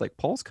 it sounds like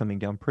Paul's coming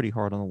down pretty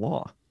hard on the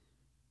law.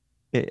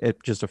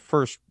 It just a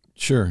first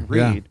Sure.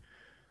 Yeah. read.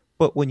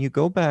 But when you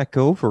go back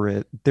over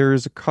it,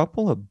 there's a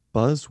couple of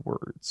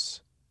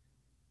buzzwords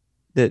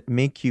that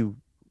make you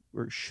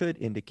or should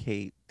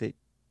indicate that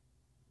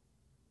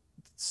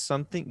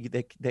something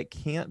that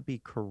can't be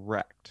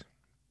correct.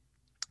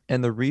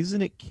 And the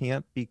reason it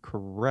can't be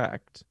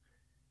correct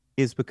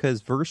is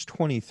because verse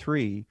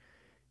 23,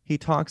 he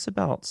talks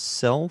about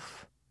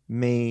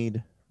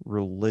self-made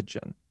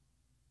religion.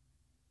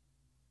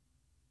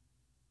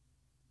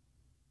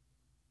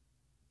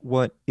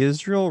 What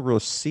Israel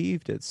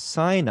received at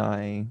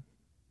Sinai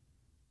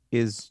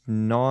is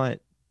not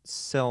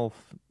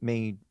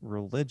self-made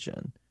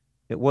religion.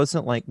 It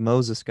wasn't like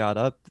Moses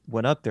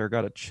went up there,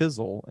 got a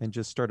chisel, and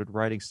just started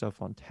writing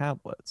stuff on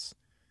tablets.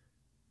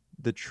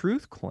 The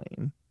truth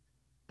claim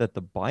that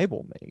the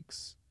Bible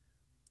makes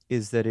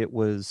is that it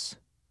was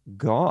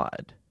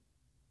God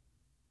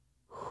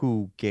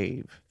who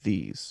gave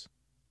these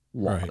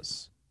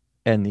laws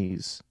and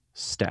these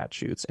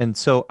statutes. And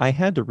so I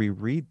had to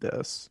reread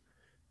this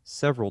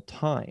several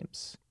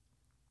times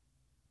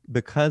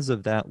because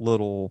of that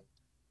little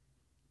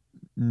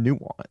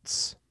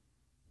nuance.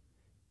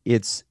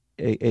 It's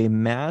a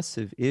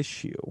massive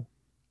issue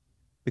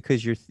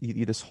because you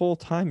this whole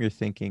time you're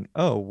thinking,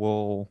 oh,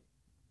 well,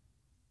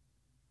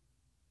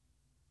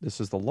 this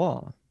is the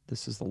law.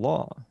 This is the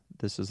law.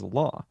 This is the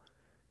law.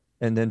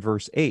 And then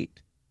verse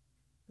 8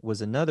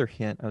 was another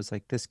hint. I was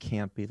like, this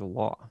can't be the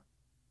law.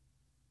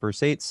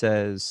 Verse 8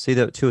 says, see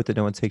that to it that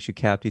no one takes you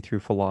captive through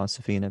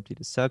philosophy and empty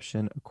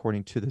deception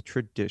according to the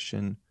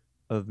tradition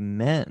of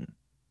men.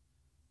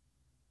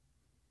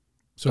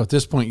 So at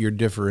this point, you're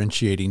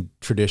differentiating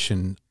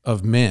tradition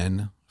of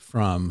men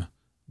from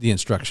the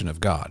instruction of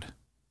God.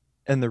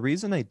 And the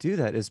reason I do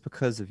that is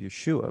because of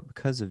Yeshua,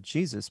 because of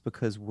Jesus,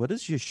 because what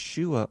does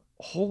Yeshua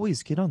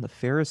always get on the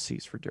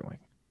Pharisees for doing?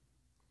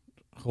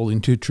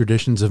 Holding to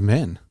traditions of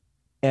men.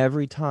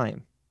 Every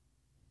time.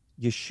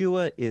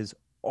 Yeshua is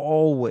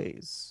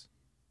always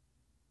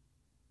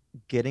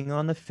getting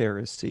on the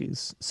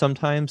Pharisees,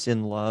 sometimes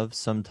in love,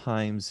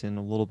 sometimes in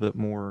a little bit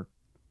more,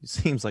 it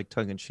seems like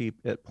tongue-in-cheek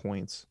at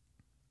points.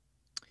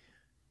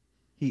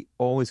 He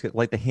always get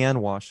like the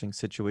hand washing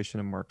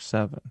situation in Mark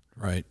 7.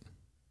 Right.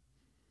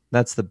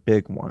 That's the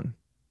big one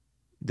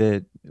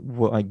that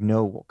I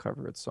know we'll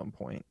cover at some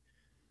point.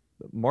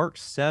 But Mark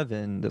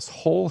 7, this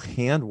whole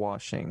hand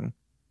washing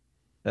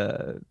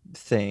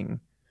thing,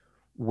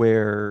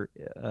 where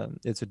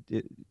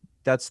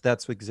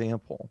that's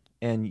example,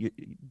 and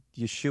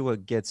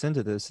Yeshua gets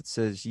into this. It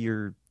says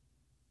you're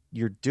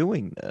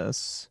doing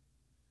this,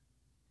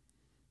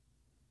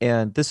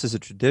 and this is a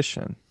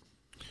tradition.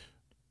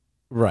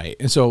 Right.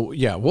 And so,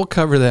 yeah, we'll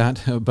cover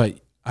that. But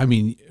I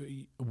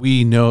mean,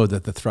 we know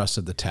that the thrust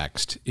of the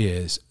text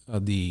is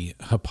the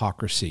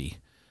hypocrisy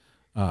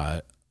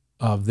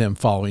of them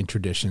following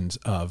traditions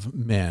of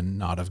men,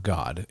 not of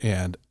God.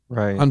 And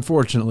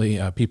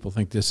unfortunately, people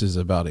think this is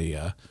about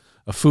a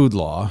food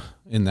law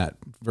in that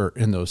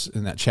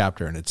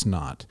chapter, and it's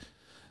not.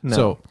 No.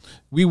 So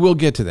we will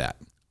get to that.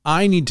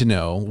 I need to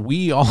know,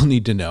 we all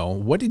need to know,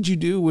 what did you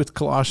do with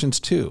Colossians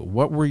 2?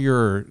 What were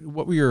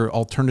your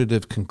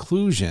alternative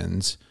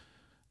conclusions?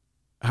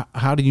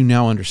 How do you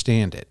now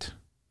understand it?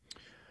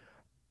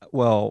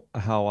 Well,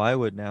 how I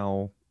would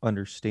now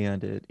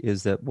understand it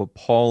is that what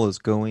Paul is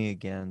going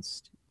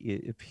against,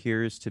 it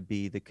appears to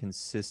be the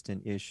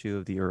consistent issue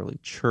of the early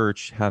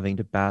church having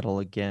to battle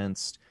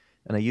against,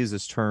 and I use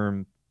this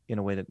term in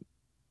a way that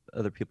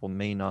other people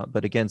may not,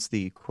 but against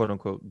the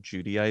quote-unquote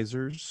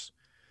Judaizers.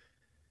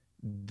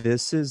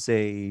 This is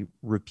a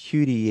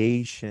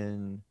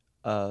repudiation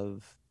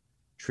of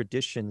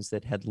traditions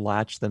that had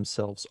latched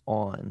themselves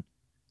on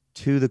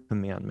to the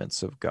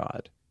commandments of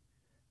God,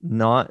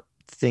 not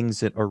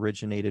things that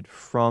originated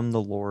from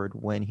the Lord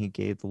when he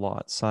gave the law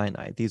at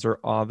Sinai. These are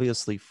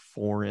obviously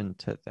foreign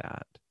to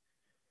that.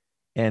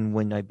 And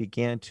when I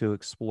began to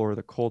explore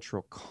the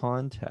cultural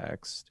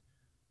context,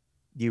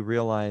 you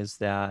realize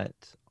that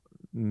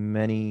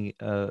many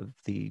of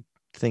the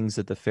things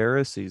that the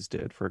Pharisees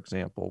did, for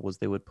example, was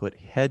they would put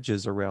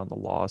hedges around the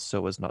law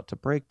so as not to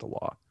break the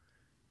law.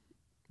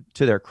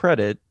 To their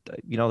credit,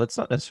 that's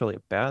not necessarily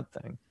a bad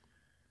thing.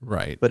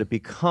 Right. But it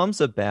becomes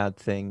a bad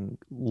thing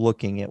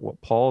looking at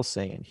what Paul's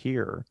saying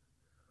here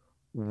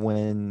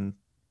when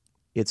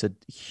it's a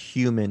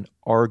human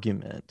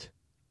argument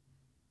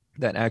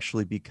that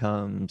actually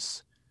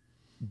becomes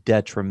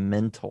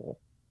detrimental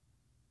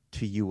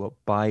to you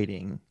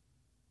abiding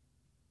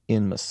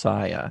in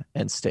Messiah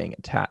and staying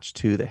attached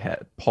to the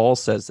head. Paul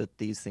says that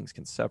these things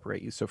can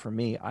separate you. So for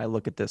me, I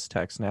look at this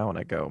text now and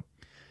I go,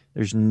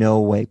 there's no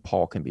way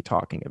Paul can be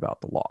talking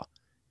about the law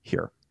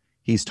here.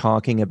 He's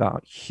talking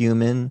about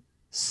human,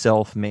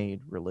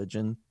 self-made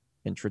religion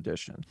and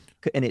tradition.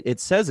 And it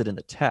says it in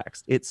the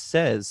text. It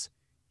says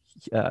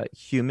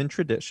human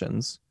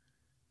traditions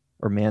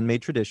or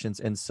man-made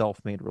traditions and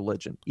self-made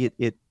religion.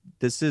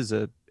 This is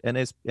a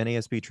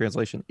NASB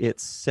translation, it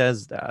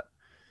says that.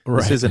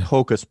 Right. This isn't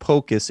hocus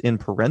pocus in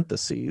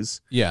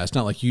parentheses. Yeah, it's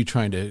not like you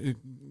trying to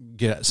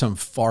get some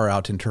far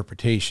out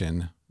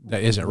interpretation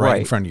that isn't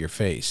right in front of your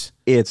face.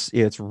 It's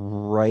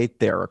right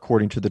there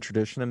according to the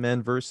tradition of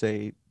men, verse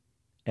 8,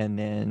 and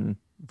then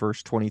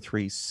verse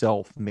 23,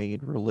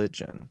 self-made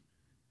religion.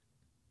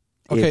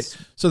 Okay,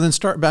 so then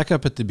start back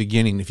up at the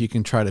beginning, if you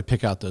can try to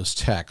pick out those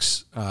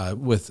texts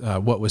with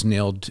what was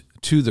nailed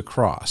to the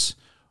cross.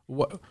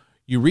 What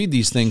you read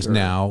these things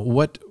now?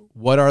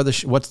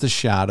 What's the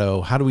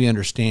shadow? How do we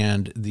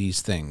understand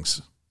these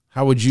things?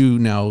 How would you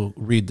now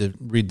read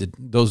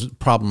those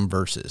problem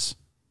verses?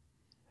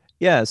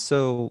 Yeah,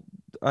 so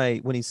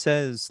when he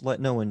says, "Let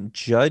no one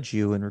judge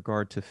you in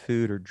regard to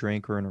food or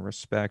drink or in a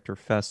respect or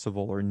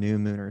festival or new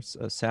moon or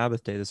a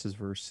Sabbath day," this is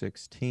verse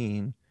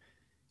 16.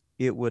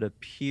 It would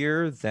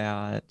appear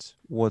that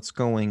what's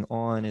going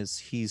on is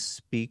he's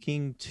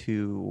speaking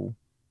to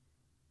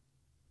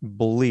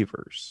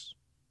believers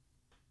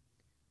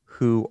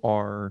who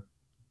are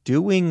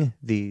doing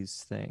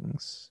these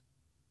things,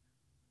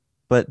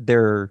 but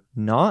they're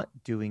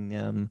not doing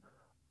them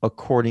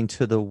according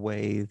to the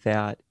way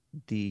that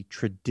the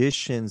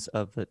traditions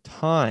of the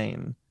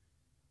time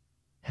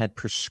had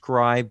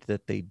prescribed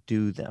that they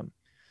do them.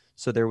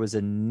 So there was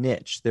a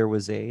niche, there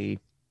was a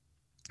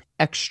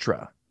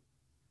extra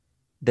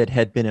that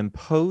had been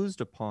imposed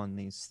upon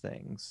these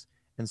things.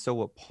 And so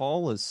what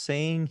Paul is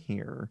saying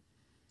here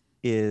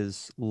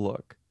is,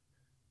 look,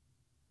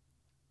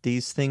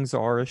 these things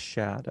are a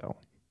shadow.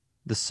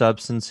 The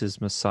substance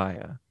is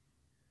Messiah.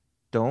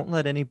 Don't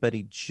let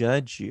anybody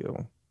judge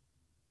you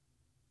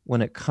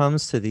when it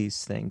comes to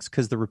these things,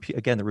 because the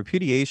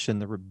repudiation,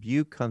 the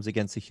rebuke comes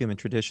against the human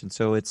tradition.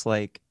 So it's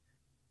like,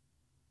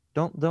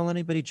 don't let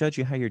anybody judge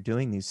you how you're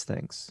doing these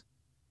things.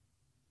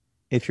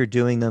 If you're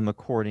doing them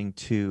according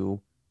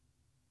to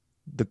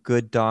the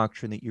good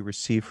doctrine that you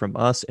receive from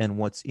us and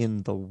what's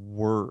in the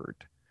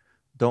Word.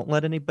 Don't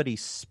let anybody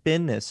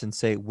spin this and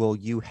say, well,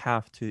 you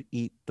have to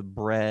eat the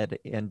bread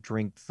and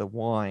drink the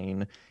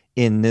wine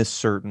in this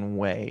certain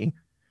way,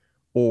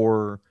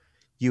 or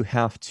you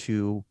have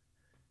to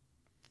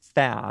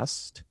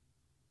fast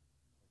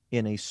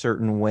in a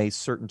certain way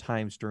certain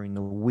times during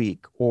the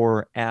week,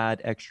 or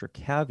add extra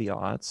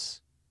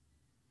caveats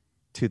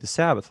to the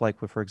Sabbath, like,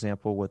 for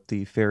example, what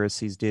the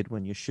Pharisees did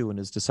when Yeshua and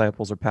his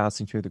disciples are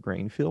passing through the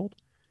grain field,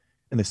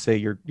 and they say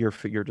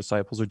your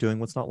disciples are doing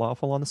what's not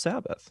lawful on the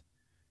Sabbath.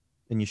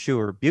 And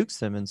Yeshua rebukes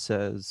them and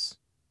says,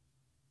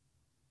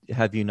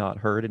 have you not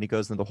heard? And he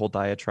goes into the whole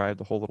diatribe,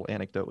 the whole little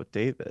anecdote with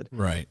David.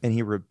 Right. And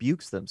he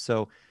rebukes them.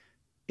 So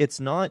it's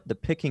not the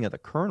picking of the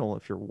kernel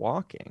if you're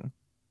walking.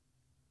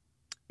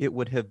 It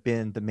would have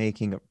been the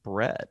making of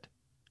bread.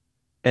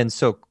 And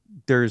so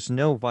there's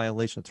no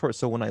violation of Torah.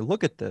 So when I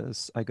look at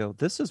this, I go,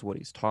 this is what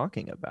he's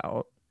talking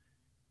about.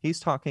 He's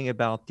talking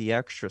about the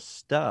extra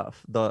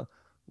stuff, the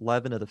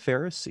leaven of the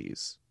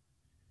Pharisees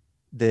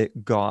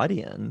that got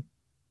in.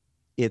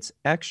 It's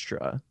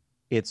extra.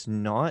 It's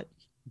not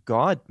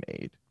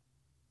God-made.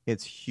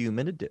 It's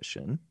human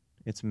addition.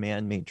 It's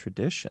man-made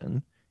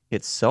tradition.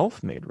 It's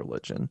self-made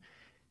religion.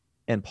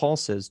 And Paul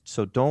says,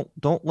 so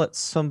don't let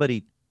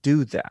somebody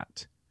do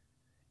that.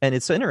 And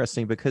it's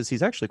interesting because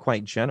he's actually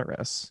quite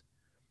generous.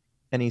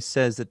 And he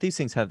says that these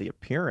things have the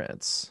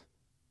appearance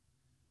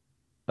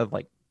of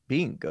like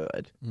being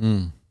good.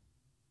 Mm.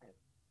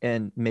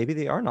 And maybe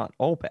they are not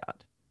all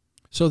bad.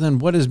 So then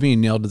what is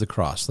being nailed to the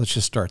cross? Let's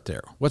just start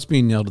there. What's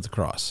being nailed to the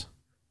cross?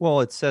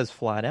 Well, it says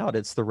flat out,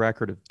 it's the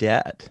record of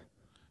debt.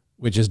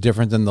 Which is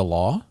different than the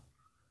law?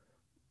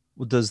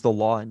 Well, does the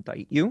law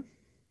indict you?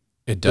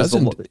 It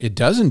doesn't. It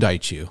does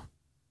indict you.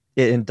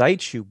 It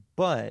indicts you,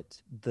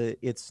 but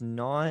it's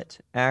not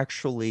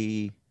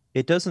actually,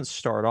 it doesn't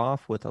start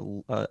off with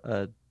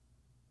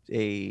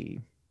it's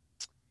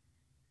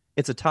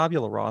a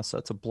tabula rasa.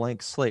 It's a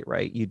blank slate,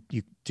 right? You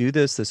do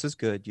this is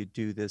good. You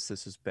do this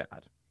is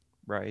bad,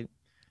 right?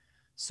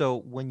 So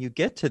when you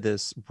get to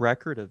this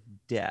record of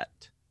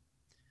debt,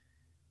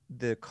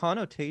 the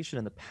connotation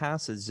in the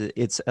passage,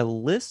 it's a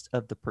list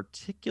of the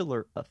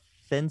particular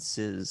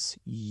offenses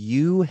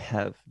you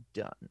have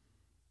done.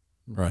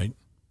 Right.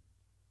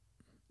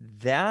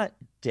 That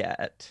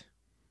debt,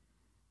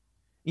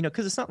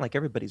 because it's not like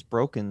everybody's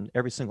broken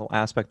every single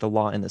aspect of the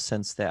law in the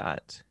sense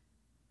that,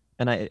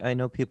 and I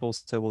know people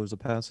say, well, there's a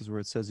passage where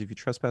it says if you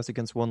trespass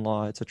against one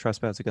law, it's a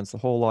trespass against the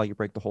whole law, you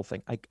break the whole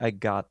thing. I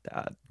got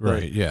that.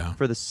 Right, but yeah.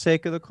 For the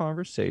sake of the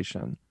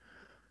conversation,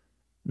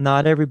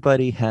 not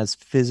everybody has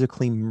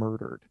physically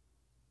murdered.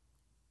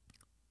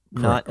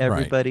 Correct. Not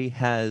everybody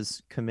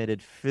has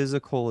committed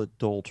physical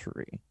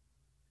adultery.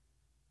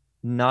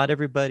 Not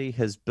everybody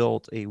has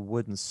built a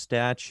wooden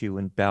statue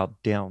and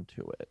bowed down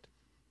to it.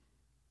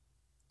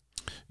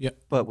 Yeah.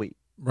 But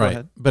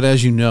right. But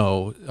as you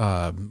know,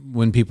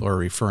 when people are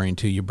referring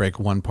to you break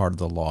one part of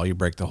the law, you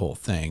break the whole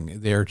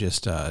thing. They're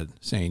just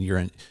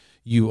saying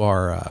you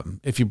are,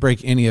 if you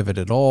break any of it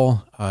at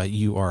all,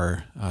 you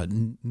are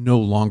no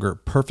longer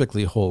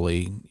perfectly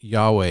holy.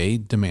 Yahweh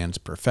demands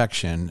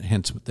perfection,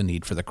 hence the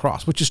need for the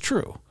cross, which is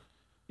true.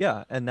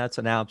 Yeah, and that's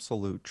an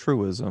absolute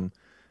truism.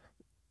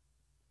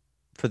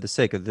 For the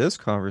sake of this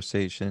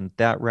conversation,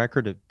 that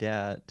record of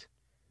debt,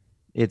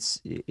 it's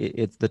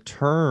the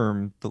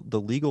term, the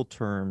legal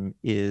term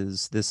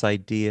is this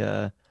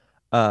idea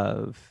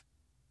of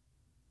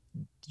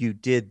you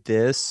did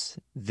this,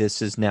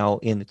 this is now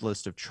in the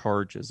list of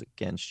charges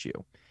against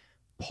you.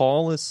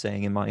 Paul is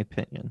saying, in my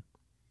opinion,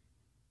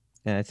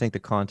 and I think the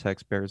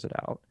context bears it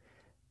out,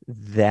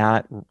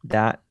 that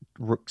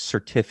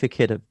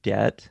certificate of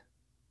debt,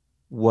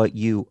 what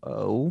you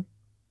owe,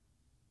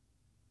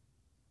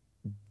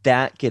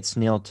 that gets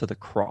nailed to the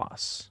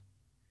cross.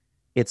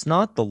 It's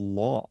not the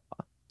law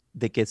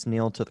that gets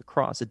nailed to the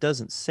cross. It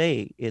doesn't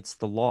say it's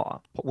the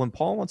law. But when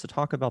Paul wants to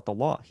talk about the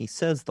law, he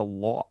says the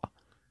law.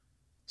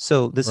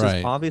 So this is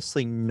Right.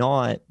 obviously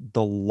not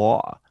the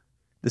law.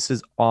 This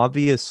is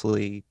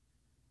obviously,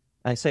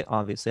 I say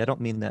obviously, I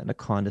don't mean that in a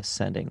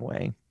condescending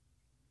way,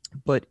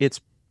 but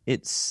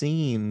it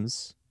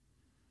seems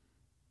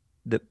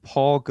that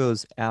Paul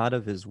goes out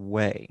of his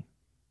way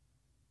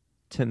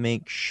to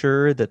make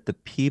sure that the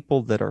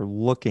people that are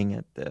looking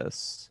at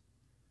this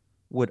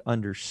would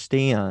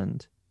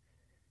understand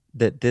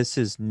that this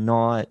is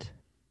not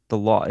the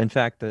law. In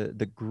fact,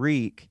 the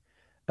Greek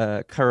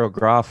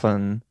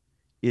karographon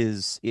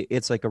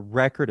it's like a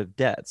record of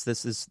debts.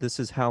 This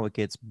is how it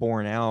gets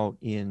borne out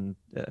in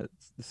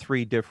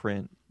three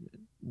different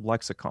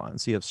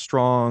lexicons. You have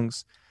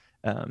Strong's,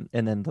 and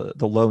then the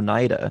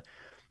Louw-Nida.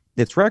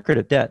 It's record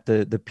of debt.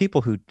 The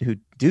people who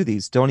do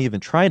these don't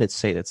even try to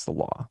say it's the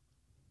law.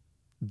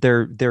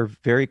 They're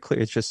very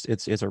clear.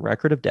 It's a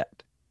record of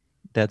debt.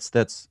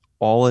 That's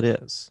all it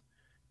is.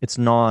 It's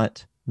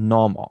not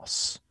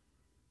nomos,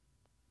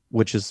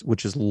 which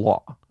is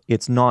law.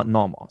 It's not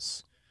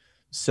nomos.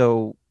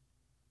 So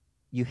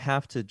you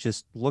have to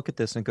just look at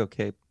this and go,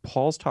 okay,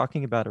 Paul's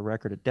talking about a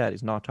record of debt.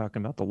 He's not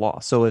talking about the law.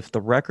 So if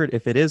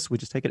it is, we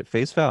just take it at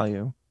face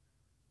value.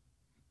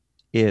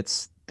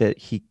 It's that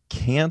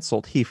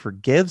he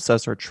forgives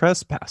us our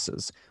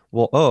trespasses.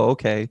 Well,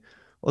 okay.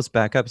 Let's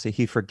back up and say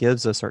he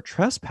forgives us our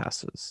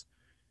trespasses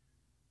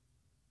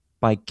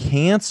by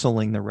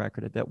canceling the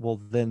record of debt.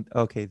 Well, then,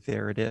 okay,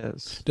 there it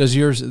is. Does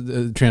yours,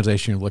 the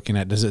translation you're looking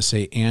at, does it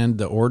say and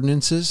the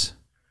ordinances?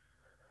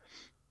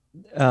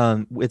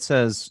 It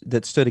says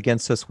that stood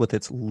against us with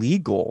its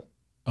legal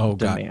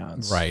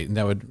demands. God, right. And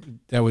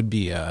that would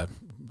be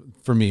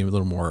for me a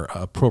little more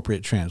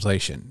appropriate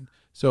translation.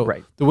 So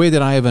right. The way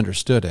that I have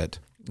understood it,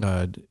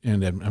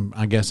 and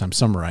I guess I'm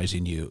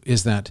summarizing you,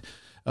 is that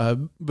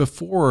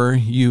before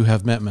you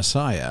have met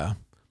Messiah,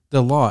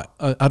 the law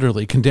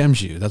utterly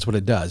condemns you. That's what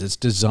it does. It's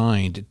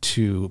designed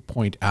to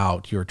point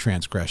out your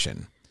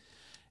transgression.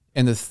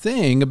 And the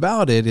thing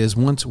about it is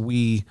once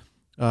we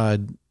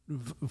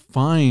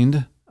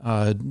find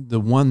the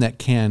one that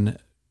can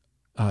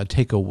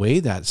take away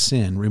that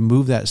sin,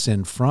 remove that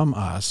sin from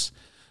us,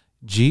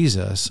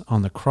 Jesus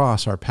on the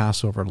cross, our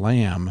Passover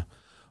lamb,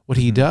 what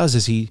he does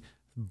is he,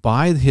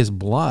 by his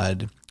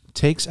blood,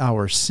 takes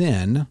our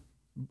sin,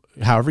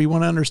 however you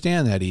want to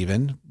understand that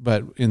even,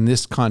 but in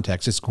this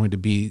context, it's going to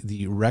be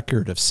the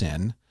record of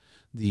sin,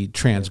 the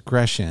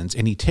transgressions,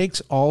 and he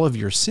takes all of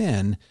your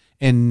sin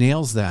and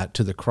nails that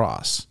to the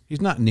cross. He's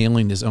not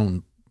nailing his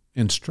own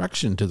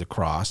instruction to the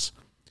cross.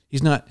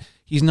 He's not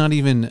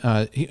even,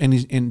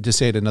 and to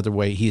say it another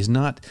way, he is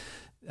not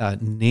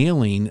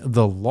nailing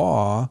the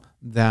law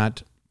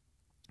that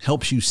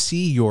helps you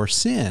see your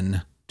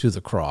sin to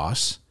the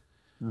cross.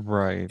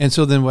 Right. And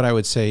so then what I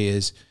would say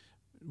is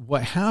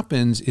what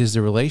happens is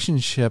the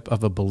relationship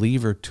of a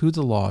believer to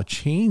the law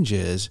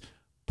changes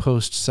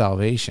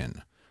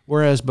post-salvation.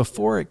 Whereas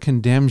before it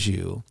condemns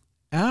you,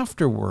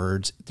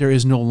 afterwards there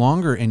is no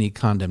longer any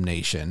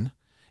condemnation.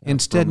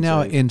 Instead,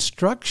 now it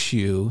instructs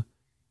you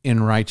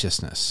in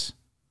righteousness.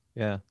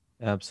 Yeah,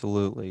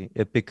 absolutely.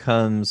 It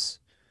becomes,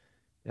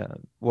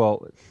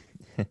 well,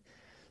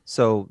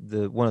 so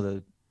one of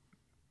the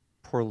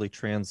poorly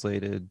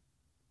translated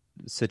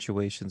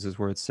situations is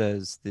where it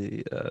says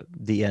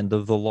the end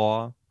of the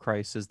law.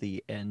 Christ is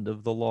the end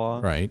of the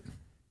law. Right.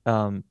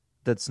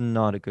 That's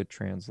not a good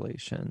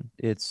translation.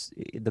 It's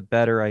the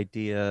better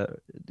idea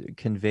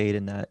conveyed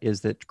in that is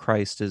that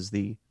Christ is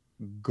the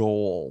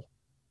goal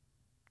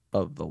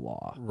of the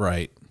law.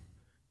 Right.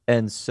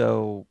 And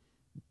so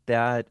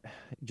that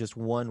just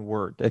one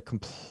word, a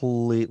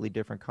completely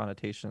different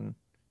connotation.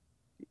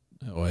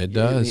 Oh, it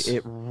does.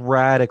 It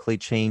radically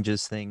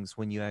changes things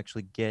when you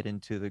actually get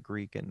into the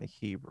Greek and the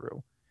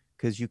Hebrew,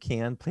 because you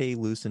can play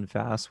loose and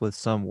fast with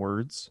some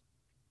words,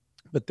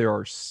 but there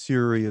are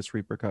serious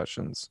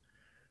repercussions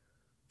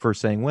for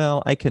saying,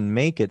 well, I can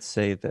make it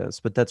say this,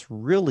 but that's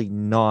really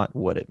not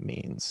what it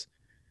means.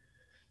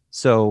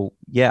 So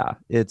yeah,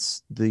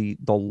 it's the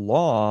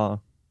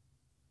law,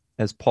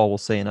 as Paul will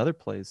say in other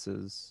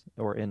places,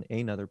 or in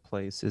another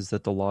place, is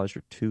that the law is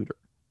your tutor.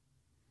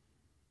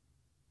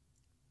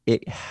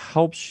 It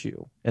helps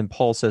you. And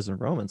Paul says in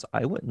Romans,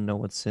 I wouldn't know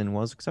what sin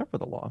was except for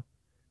the law.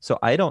 So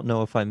I don't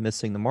know if I'm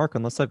missing the mark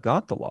unless I've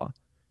got the law.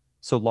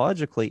 So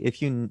logically,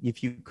 if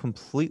you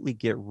completely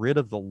get rid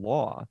of the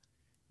law,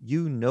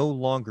 you no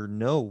longer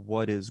know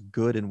what is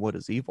good and what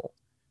is evil.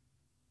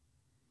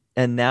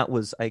 And that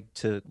was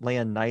to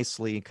land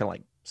nicely and kind of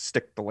like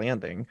stick the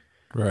landing.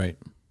 Right.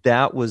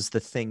 That was the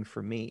thing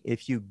for me.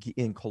 If you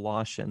in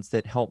Colossians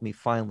that helped me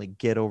finally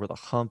get over the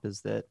hump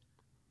is that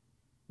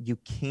you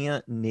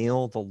can't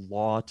nail the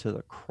law to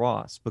the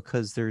cross,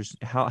 because there's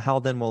how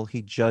then will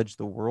he judge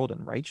the world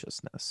in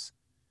righteousness?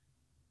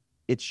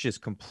 It's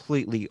just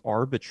completely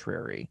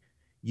arbitrary.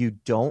 You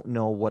don't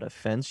know what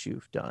offense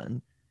you've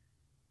done,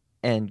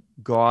 and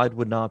God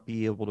would not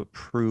be able to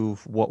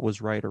prove what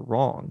was right or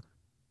wrong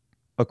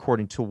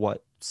according to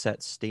what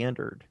set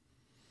standard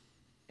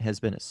has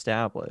been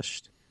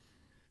established.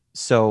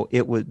 So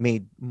it would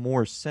make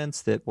more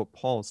sense that what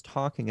Paul is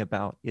talking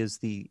about is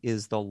the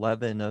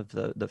leaven of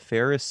the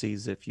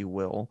Pharisees, if you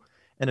will.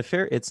 And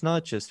it's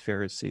not just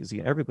Pharisees.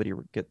 Everybody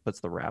puts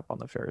the rap on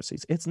the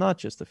Pharisees. It's not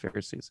just the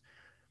Pharisees.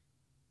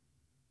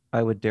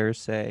 I would dare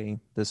say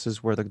this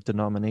is where the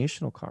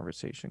denominational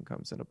conversation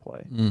comes into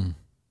play.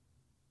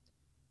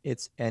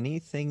 It's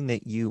anything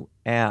that you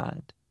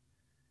add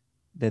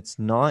that's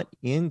not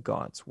in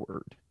God's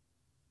word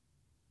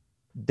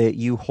that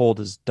you hold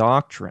as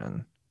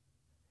doctrine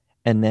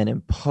and then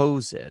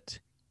impose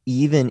it,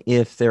 even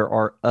if there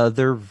are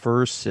other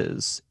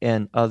verses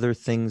and other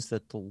things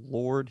that the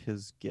Lord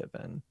has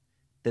given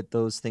that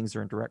those things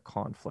are in direct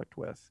conflict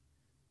with.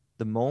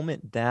 The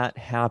moment that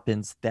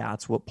happens,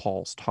 that's what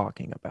Paul's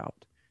talking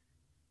about.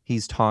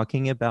 He's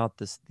talking about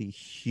the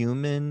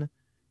human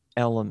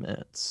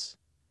elements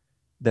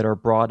that are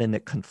brought in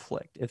that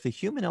conflict. If the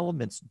human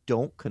elements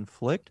don't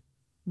conflict,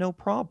 no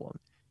problem.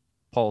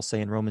 Paul's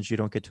saying in Romans, you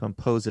don't get to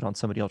impose it on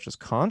somebody else's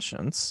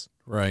conscience.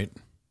 Right.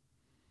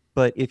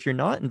 But if you're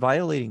not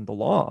violating the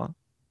law,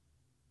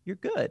 you're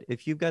good.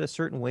 If you've got a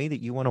certain way that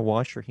you want to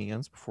wash your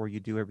hands before you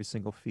do every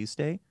single feast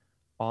day,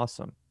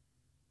 awesome.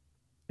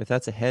 If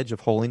that's a hedge of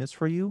holiness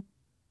for you,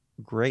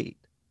 great.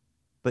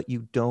 But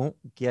you don't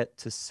get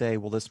to say,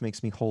 well, this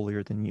makes me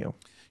holier than you.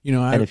 You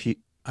know,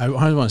 I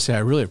want to say I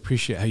really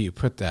appreciate how you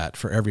put that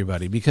for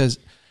everybody, because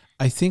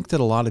I think that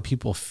a lot of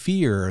people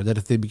fear that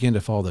if they begin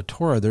to follow the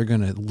Torah, they're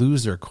going to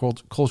lose their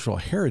cultural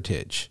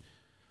heritage.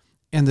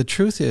 And the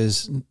truth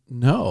is,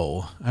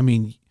 no. I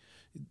mean,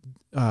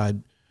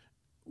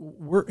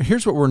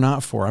 here's what we're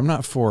not for. I'm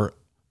not for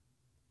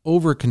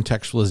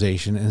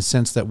over-contextualization in the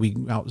sense that we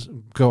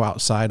go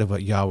outside of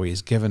what Yahweh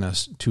has given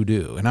us to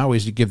do. And I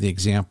always give the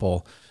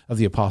example of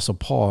the Apostle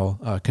Paul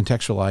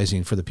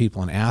contextualizing for the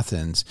people in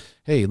Athens.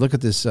 Hey, look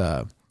at this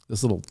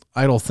this little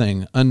idol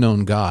thing,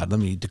 unknown God, let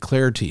me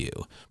declare to you.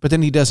 But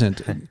then he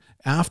doesn't,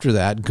 after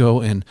that,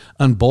 go and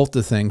unbolt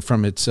the thing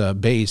from its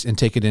base and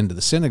take it into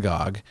the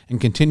synagogue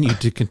and continue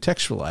to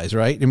contextualize,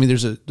 right? I mean,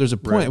 there's a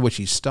point at which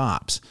he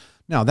stops.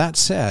 Now, that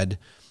said,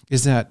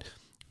 is that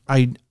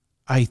I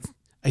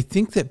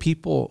think that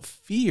people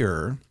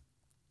fear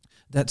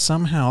that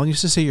somehow, you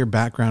used to say your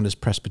background is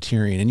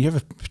Presbyterian and you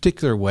have a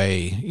particular way,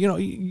 you know,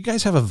 you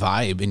guys have a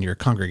vibe in your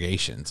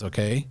congregations,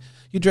 okay?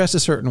 You dress a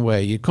certain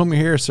way, you comb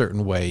your hair a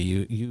certain way,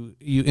 you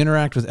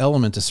interact with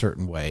elements a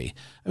certain way.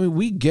 I mean,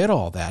 we get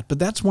all that, but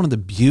that's one of the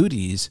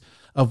beauties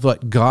of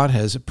what God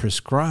has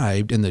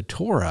prescribed in the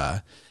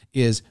Torah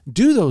is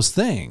do those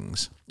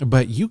things,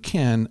 but you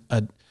can,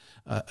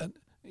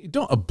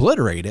 don't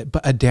obliterate it,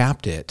 but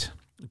adapt it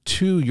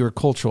to your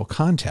cultural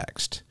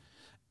context.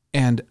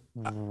 And,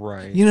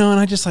 right, you know, and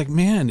I just like,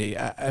 man,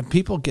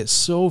 people get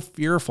so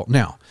fearful.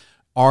 Now,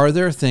 are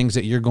there things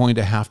that you're going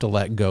to have to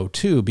let go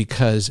too,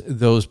 because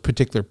those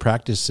particular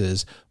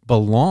practices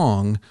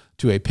belong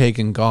to a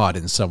pagan god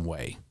in some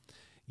way?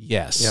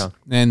 Yes. Yeah.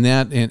 And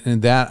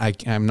that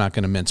I'm not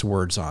going to mince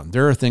words on.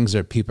 There are things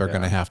that people are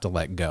going to have to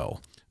let go.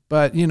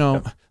 But, you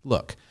know,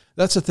 look,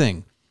 that's the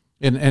thing.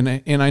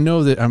 And I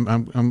know that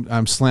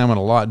I'm slamming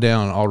a lot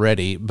down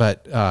already,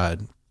 but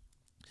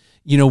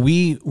you know,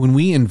 when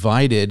we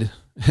invited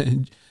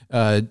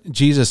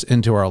Jesus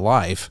into our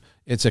life,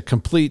 it's a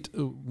complete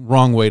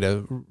wrong way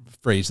to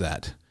phrase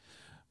that.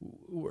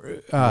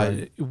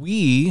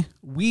 We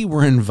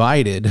were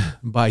invited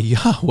by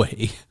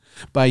Yahweh,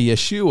 by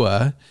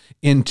Yeshua,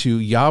 into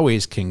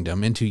Yahweh's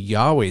kingdom, into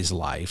Yahweh's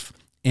life.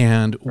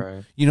 And,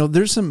 you know,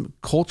 there's some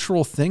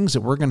cultural things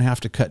that we're going to have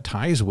to cut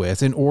ties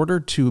with in order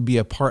to be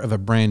a part of a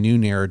brand new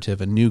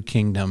narrative, a new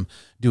kingdom,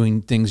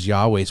 doing things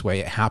Yahweh's way.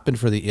 It happened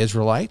for the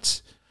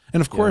Israelites. And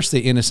of course, they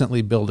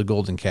innocently build a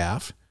golden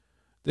calf.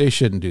 They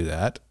shouldn't do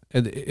that.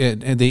 But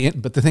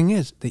the thing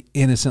is, they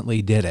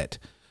innocently did it.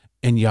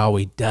 And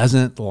Yahweh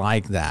doesn't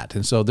like that.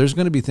 And so there's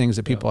going to be things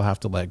that people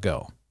have to let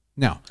go.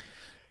 Now,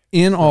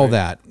 in all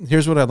that,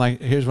 here's what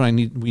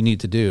we need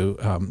to do.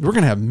 We're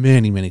going to have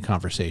many, many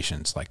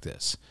conversations like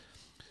this.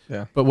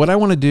 Yeah. But what I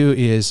want to do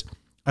is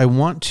I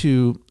want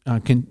to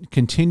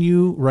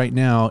continue right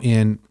now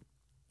in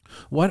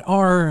what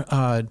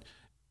are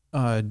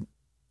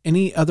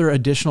any other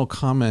additional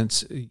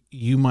comments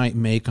you might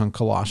make on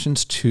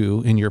Colossians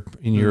 2 in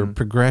your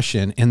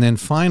progression, and then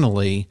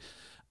finally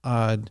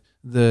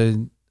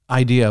the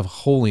idea of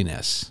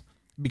holiness.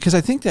 Because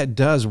I think that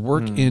does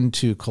work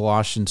into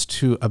Colossians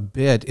 2 a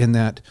bit, in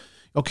that,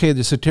 okay,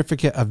 the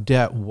certificate of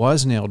debt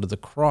was nailed to the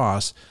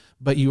cross,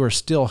 but you are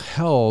still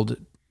held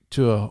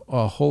to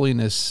a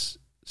holiness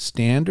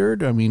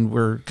standard. I mean,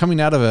 we're coming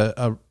out of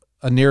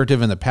a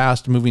narrative in the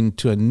past, moving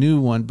to a new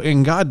one,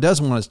 and God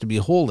does want us to be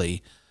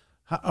holy.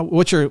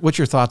 What's your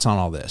thoughts on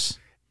all this?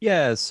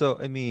 Yeah, so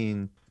I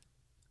mean,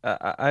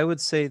 I would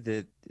say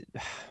that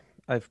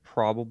I've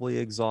probably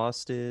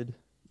exhausted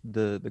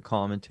the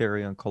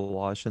commentary on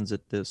Colossians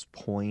at this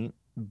point,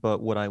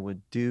 but what I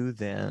would do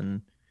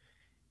then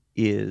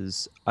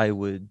is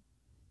I'll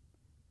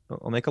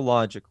make a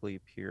logic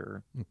leap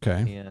here,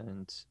 Okay.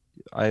 and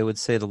I would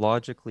say the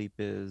logic leap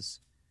is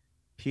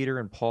Peter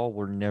and Paul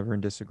were never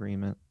in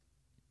disagreement.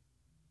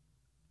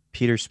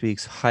 Peter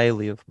speaks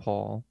highly of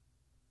Paul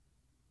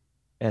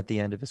at the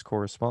end of his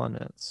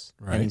correspondence,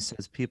 and he Right.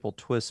 says people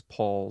twist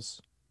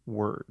Paul's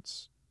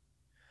words.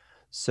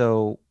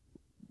 So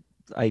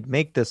I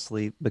make this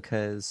leap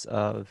because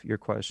of your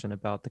question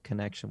about the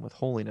connection with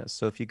holiness.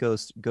 So if you go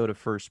to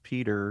First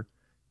Peter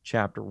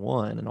chapter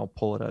 1, and I'll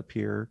pull it up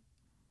here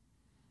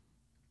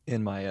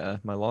in my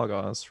my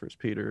logos, First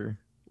Peter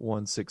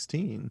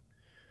 1:16.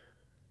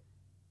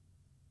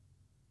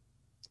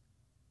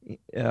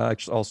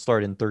 Actually, I'll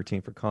start in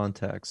 13 for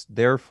context.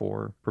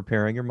 Therefore,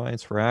 preparing your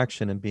minds for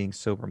action and being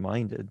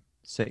sober-minded,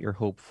 set your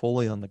hope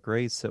fully on the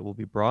grace that will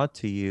be brought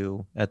to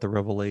you at the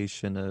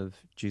revelation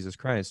of Jesus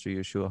Christ, or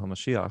Yeshua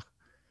HaMashiach.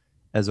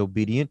 As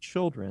obedient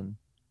children,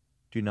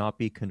 do not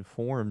be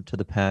conformed to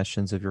the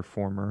passions of your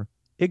former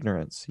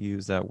ignorance. You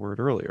used that word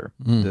earlier,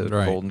 the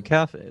Right. golden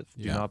calf. Do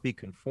Yeah. not be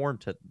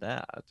conformed to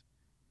that.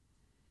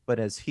 But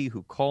as he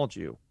who called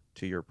you,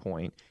 to your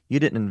point, you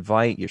didn't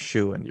invite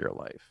Yeshua into your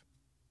life.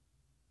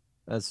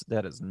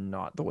 That is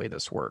not the way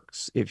this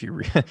works. If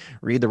you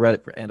read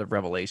the end of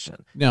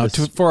Revelation. Now,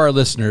 for our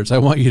listeners, I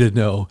want you to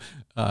know,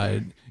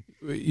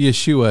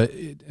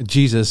 Yeshua,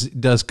 Jesus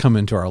does come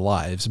into our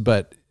lives,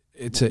 but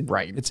it's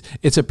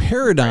a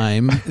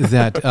paradigm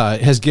that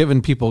has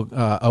given people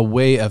a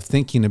way of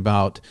thinking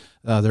about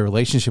their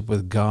relationship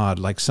with God,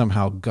 like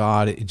somehow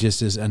God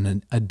just is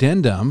an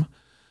addendum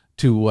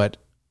to what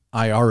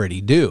I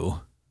already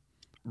do.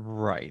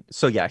 Right.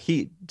 So yeah,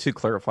 to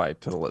clarify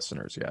to the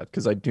listeners,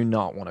 because I do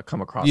not want to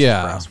come across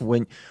as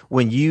crass.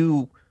 When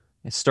you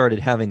started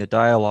having the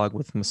dialogue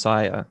with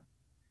Messiah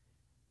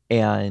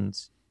and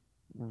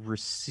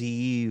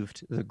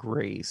received the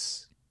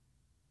grace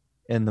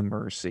and the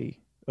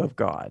mercy of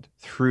God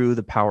through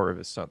the power of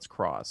his son's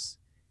cross,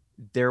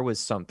 there was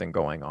something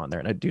going on there,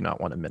 and I do not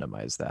want to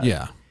minimize that.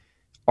 Yeah.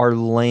 Our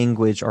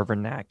language, our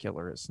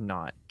vernacular is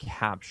not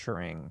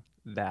capturing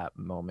that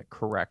moment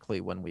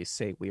correctly when we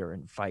say we are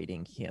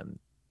inviting him.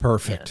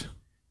 Perfect.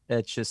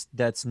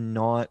 That's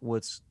not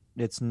what's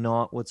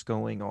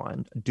going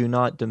on. Do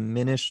not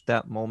diminish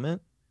that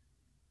moment.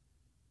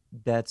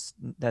 That's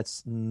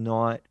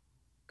not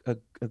a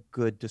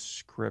good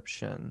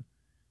description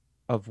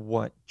of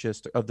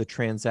of the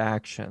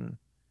transaction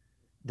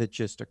that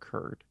just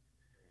occurred.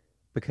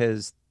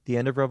 Because the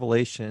end of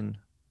Revelation,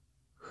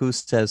 who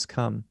says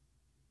come?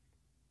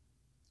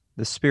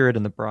 The Spirit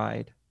and the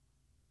bride.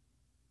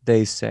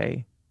 They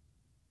say,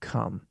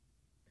 come.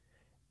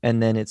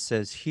 And then it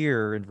says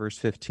here in verse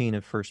 15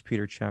 of 1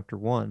 Peter chapter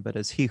 1, but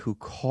as he who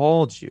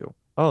called you,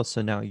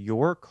 so now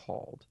you're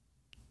called.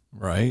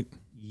 Right.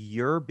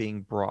 You're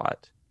being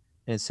brought.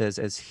 And it says,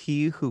 as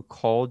he who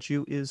called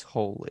you is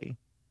holy,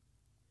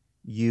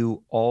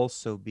 you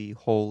also be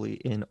holy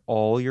in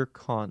all your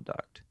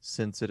conduct,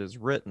 since it is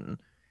written.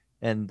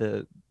 And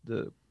the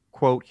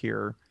quote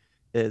here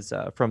is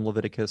from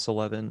Leviticus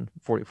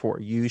 11:44.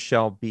 You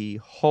shall be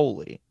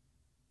holy,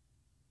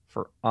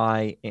 for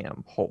I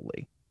am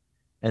holy.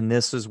 And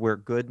this is where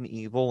good and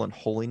evil and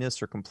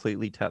holiness are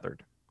completely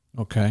tethered.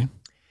 Okay.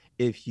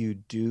 If you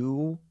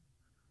do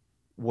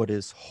what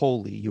is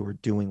holy, you are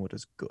doing what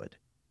is good.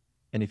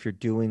 And if you're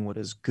doing what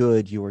is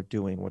good, you are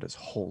doing what is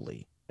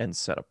holy and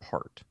set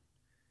apart.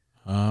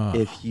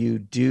 If you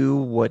do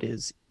what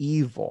is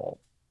evil,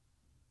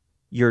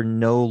 you're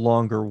no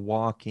longer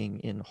walking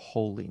in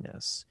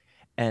holiness.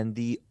 And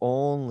the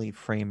only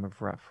frame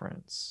of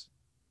reference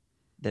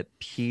that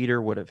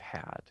Peter would have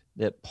had,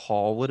 that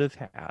Paul would have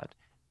had,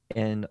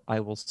 and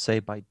I will say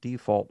by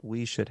default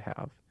we should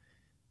have,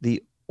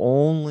 the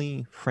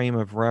only frame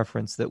of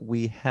reference that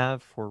we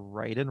have for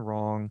right and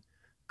wrong,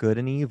 good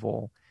and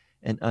evil,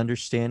 and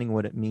understanding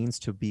what it means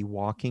to be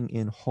walking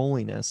in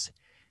holiness,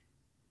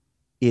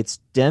 it's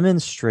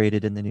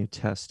demonstrated in the New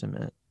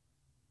Testament,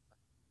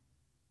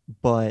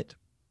 but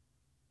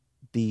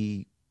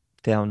the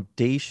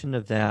foundation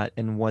of that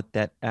and what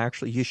that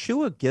actually,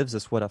 Yeshua gives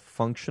us what a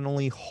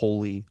functionally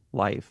holy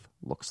life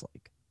looks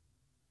like.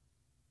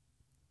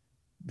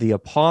 The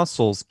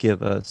apostles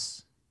give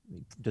us,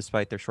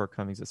 despite their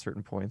shortcomings at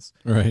certain points,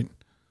 right,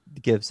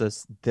 gives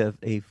us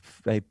a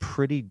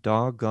pretty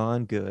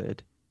doggone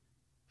good,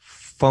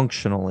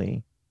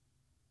 functionally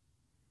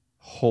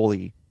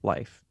holy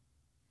life.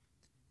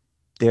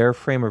 Their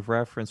frame of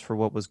reference for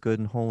what was good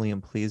and holy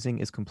and pleasing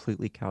is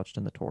completely couched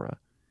in the Torah.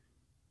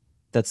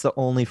 That's the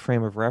only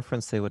frame of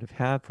reference they would have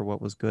had for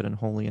what was good and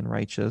holy and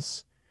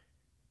righteous.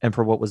 and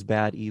for what was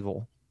bad,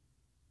 evil,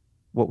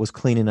 what was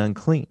clean and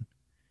unclean.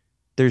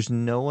 There's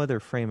no other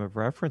frame of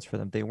reference for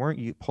them. They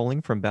weren't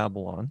pulling from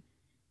Babylon.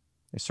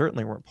 They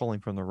certainly weren't pulling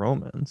from the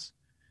Romans.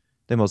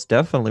 They most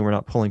definitely were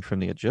not pulling from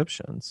the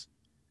Egyptians.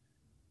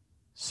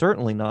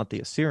 Certainly not the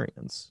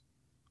Assyrians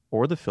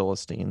or the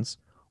Philistines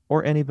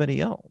or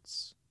anybody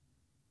else.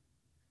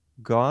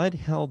 God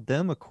held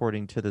them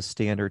according to the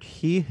standard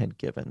he had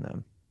given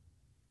them.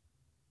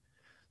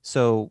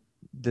 So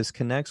this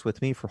connects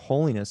with me for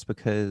holiness,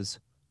 because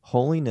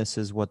holiness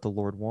is what the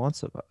Lord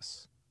wants of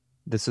us.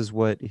 This is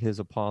what his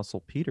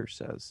apostle Peter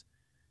says.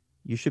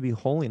 You should be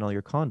holy in all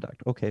your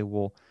conduct. Okay,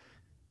 well,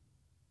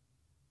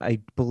 I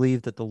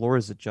believe that the Lord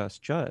is a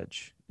just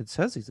judge. It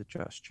says he's a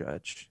just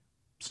judge.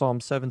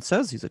 Psalm 7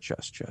 says he's a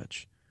just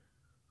judge.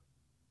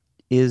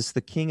 Is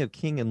the King of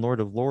Kings and Lord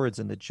of Lords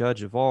and the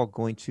judge of all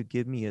going to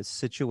give me a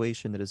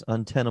situation that is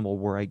untenable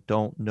where I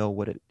don't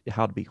know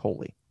how to be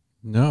holy?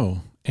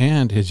 No.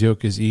 And his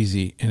yoke is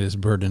easy and his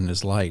burden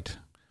is light.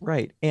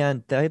 Right.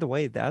 And by the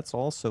way, that's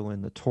also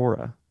in the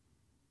Torah.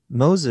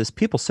 Moses,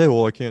 people say,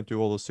 well, I can't do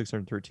all those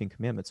 613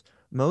 commandments.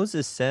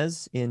 Moses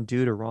says in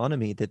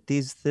Deuteronomy that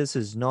this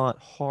is not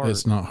hard.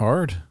 It's not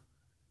hard.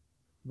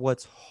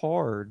 What's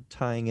hard,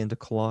 tying into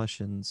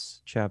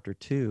Colossians chapter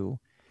 2,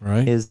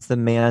 right, is the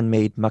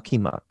man-made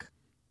mucky-muck.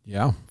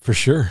 Yeah, for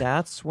sure.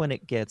 That's when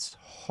it gets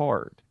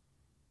hard.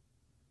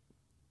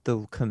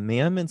 The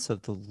commandments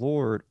of the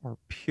Lord are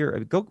pure.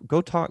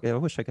 Go talk. I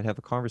wish I could have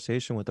a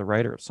conversation with the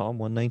writer of Psalm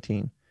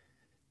 119.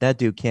 That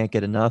dude can't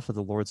get enough of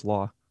the Lord's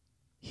law.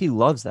 He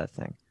loves that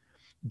thing.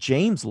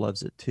 James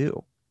loves it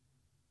too.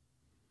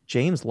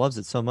 James loves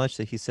it so much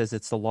that he says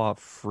it's the law of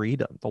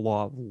freedom, the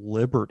law of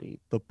liberty,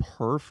 the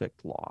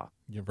perfect law.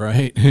 You're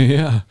right.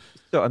 Yeah.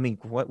 So, I mean,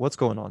 what's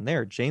going on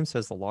there? James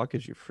says the law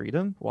gives you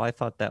freedom. Well, I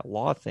thought that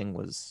law thing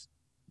was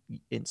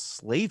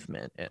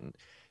enslavement.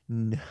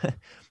 And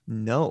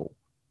no.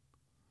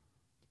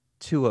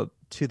 To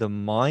the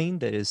mind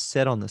that is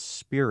set on the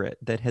spirit,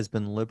 that has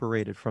been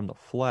liberated from the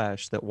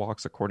flesh, that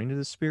walks according to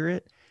the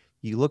spirit,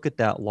 you look at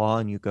that law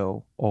and you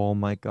go, oh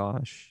my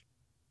gosh,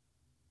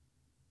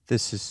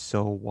 this is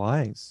so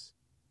wise.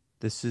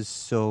 This is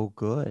so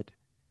good.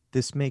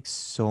 This makes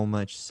so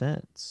much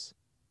sense.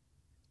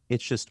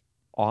 It's just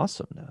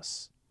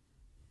awesomeness.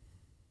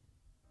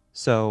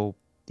 So,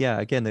 yeah,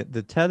 again,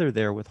 the tether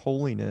there with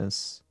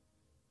holiness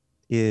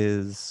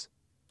is,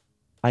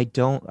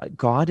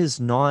 God is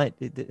not,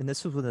 and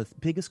this was one of the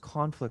biggest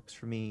conflicts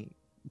for me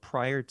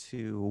prior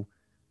to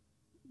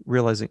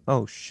realizing,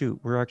 oh shoot,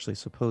 we're actually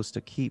supposed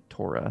to keep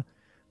Torah,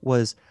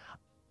 was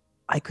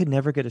I could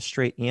never get a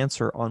straight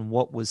answer on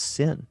what was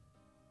sin.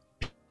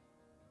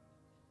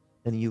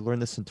 And you learn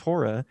this in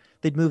Torah,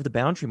 they'd move the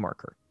boundary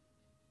marker.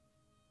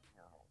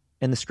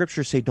 And the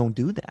scriptures say, don't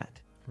do that.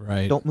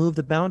 Right. Don't move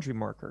the boundary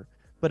marker.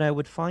 But I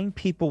would find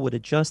people would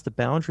adjust the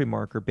boundary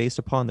marker based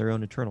upon their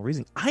own internal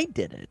reasoning. I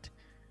did it.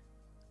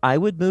 I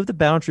would move the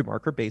boundary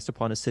marker based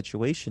upon a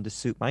situation to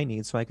suit my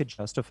needs so I could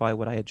justify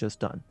what I had just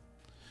done.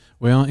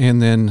 Well,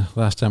 and then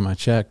last time I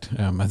checked,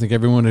 I think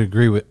everyone would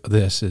agree with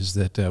this, is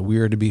that we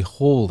are to be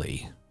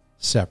wholly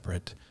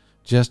separate,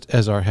 just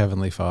as our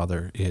Heavenly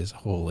Father is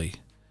holy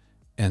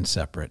and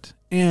separate.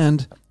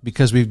 And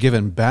because we've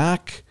given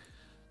back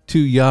to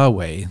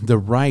Yahweh the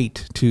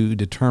right to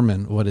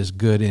determine what is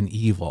good and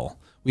evil,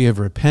 we have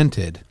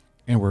repented,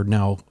 and we're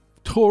now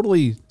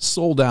totally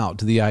sold out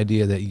to the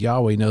idea that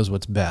Yahweh knows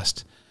what's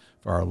best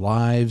for our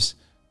lives,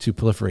 to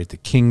proliferate the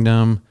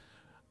kingdom.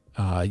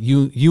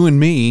 You and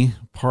me,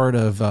 part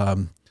of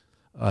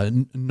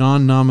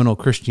non-nominal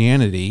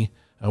Christianity,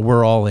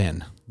 we're all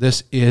in.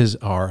 This is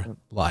our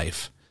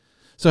life.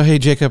 So, hey,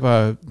 Jacob,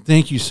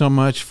 thank you so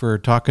much for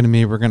talking to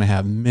me. We're going to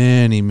have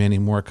many, many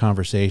more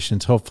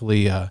conversations.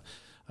 Hopefully,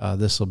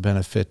 this will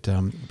benefit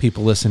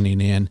people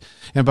listening in.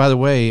 And by the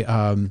way,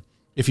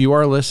 if you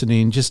are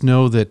listening, just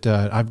know that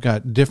I've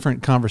got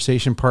different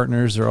conversation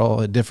partners. They're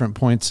all at different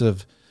points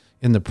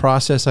in the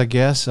process, I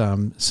guess.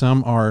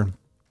 Some are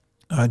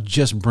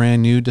just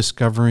brand new,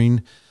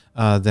 discovering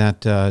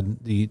that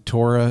the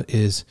Torah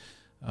is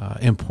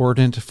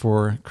important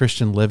for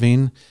Christian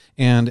living.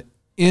 And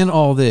in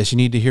all this, you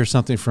need to hear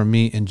something from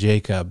me and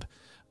Jacob.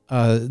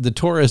 The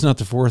Torah is not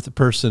the fourth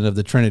person of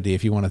the Trinity,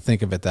 if you want to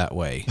think of it that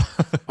way.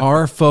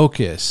 Our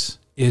focus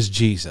is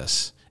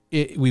Jesus.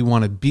 We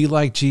want to be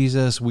like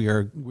Jesus.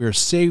 We're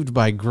saved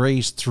by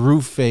grace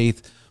through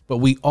faith, but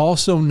we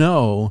also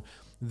know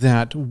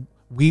that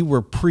we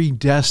were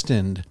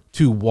predestined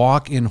to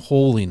walk in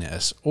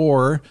holiness,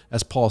 or,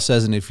 as Paul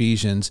says in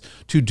Ephesians,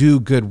 to do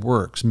good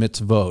works,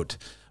 mitzvot.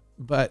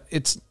 But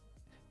it's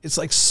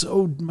like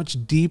so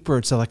much deeper.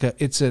 It's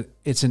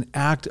an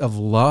act of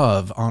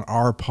love on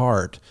our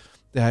part,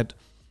 that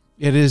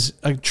it is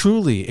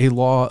truly a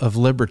law of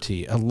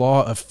liberty, a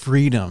law of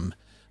freedom,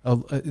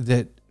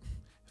 that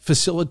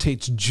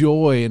facilitates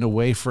joy in a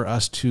way for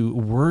us to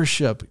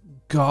worship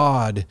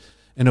God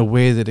in a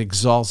way that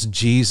exalts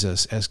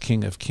Jesus as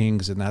King of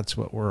Kings, and that's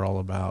what we're all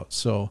about.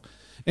 So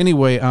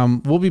anyway,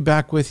 we'll be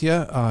back with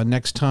you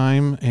next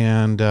time,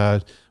 and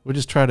we'll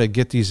just try to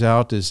get these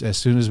out as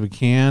soon as we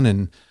can.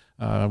 And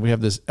we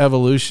have this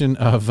evolution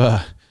of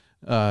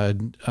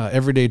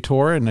everyday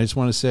Torah, and I just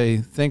want to say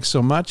thanks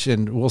so much,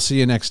 and we'll see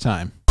you next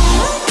time.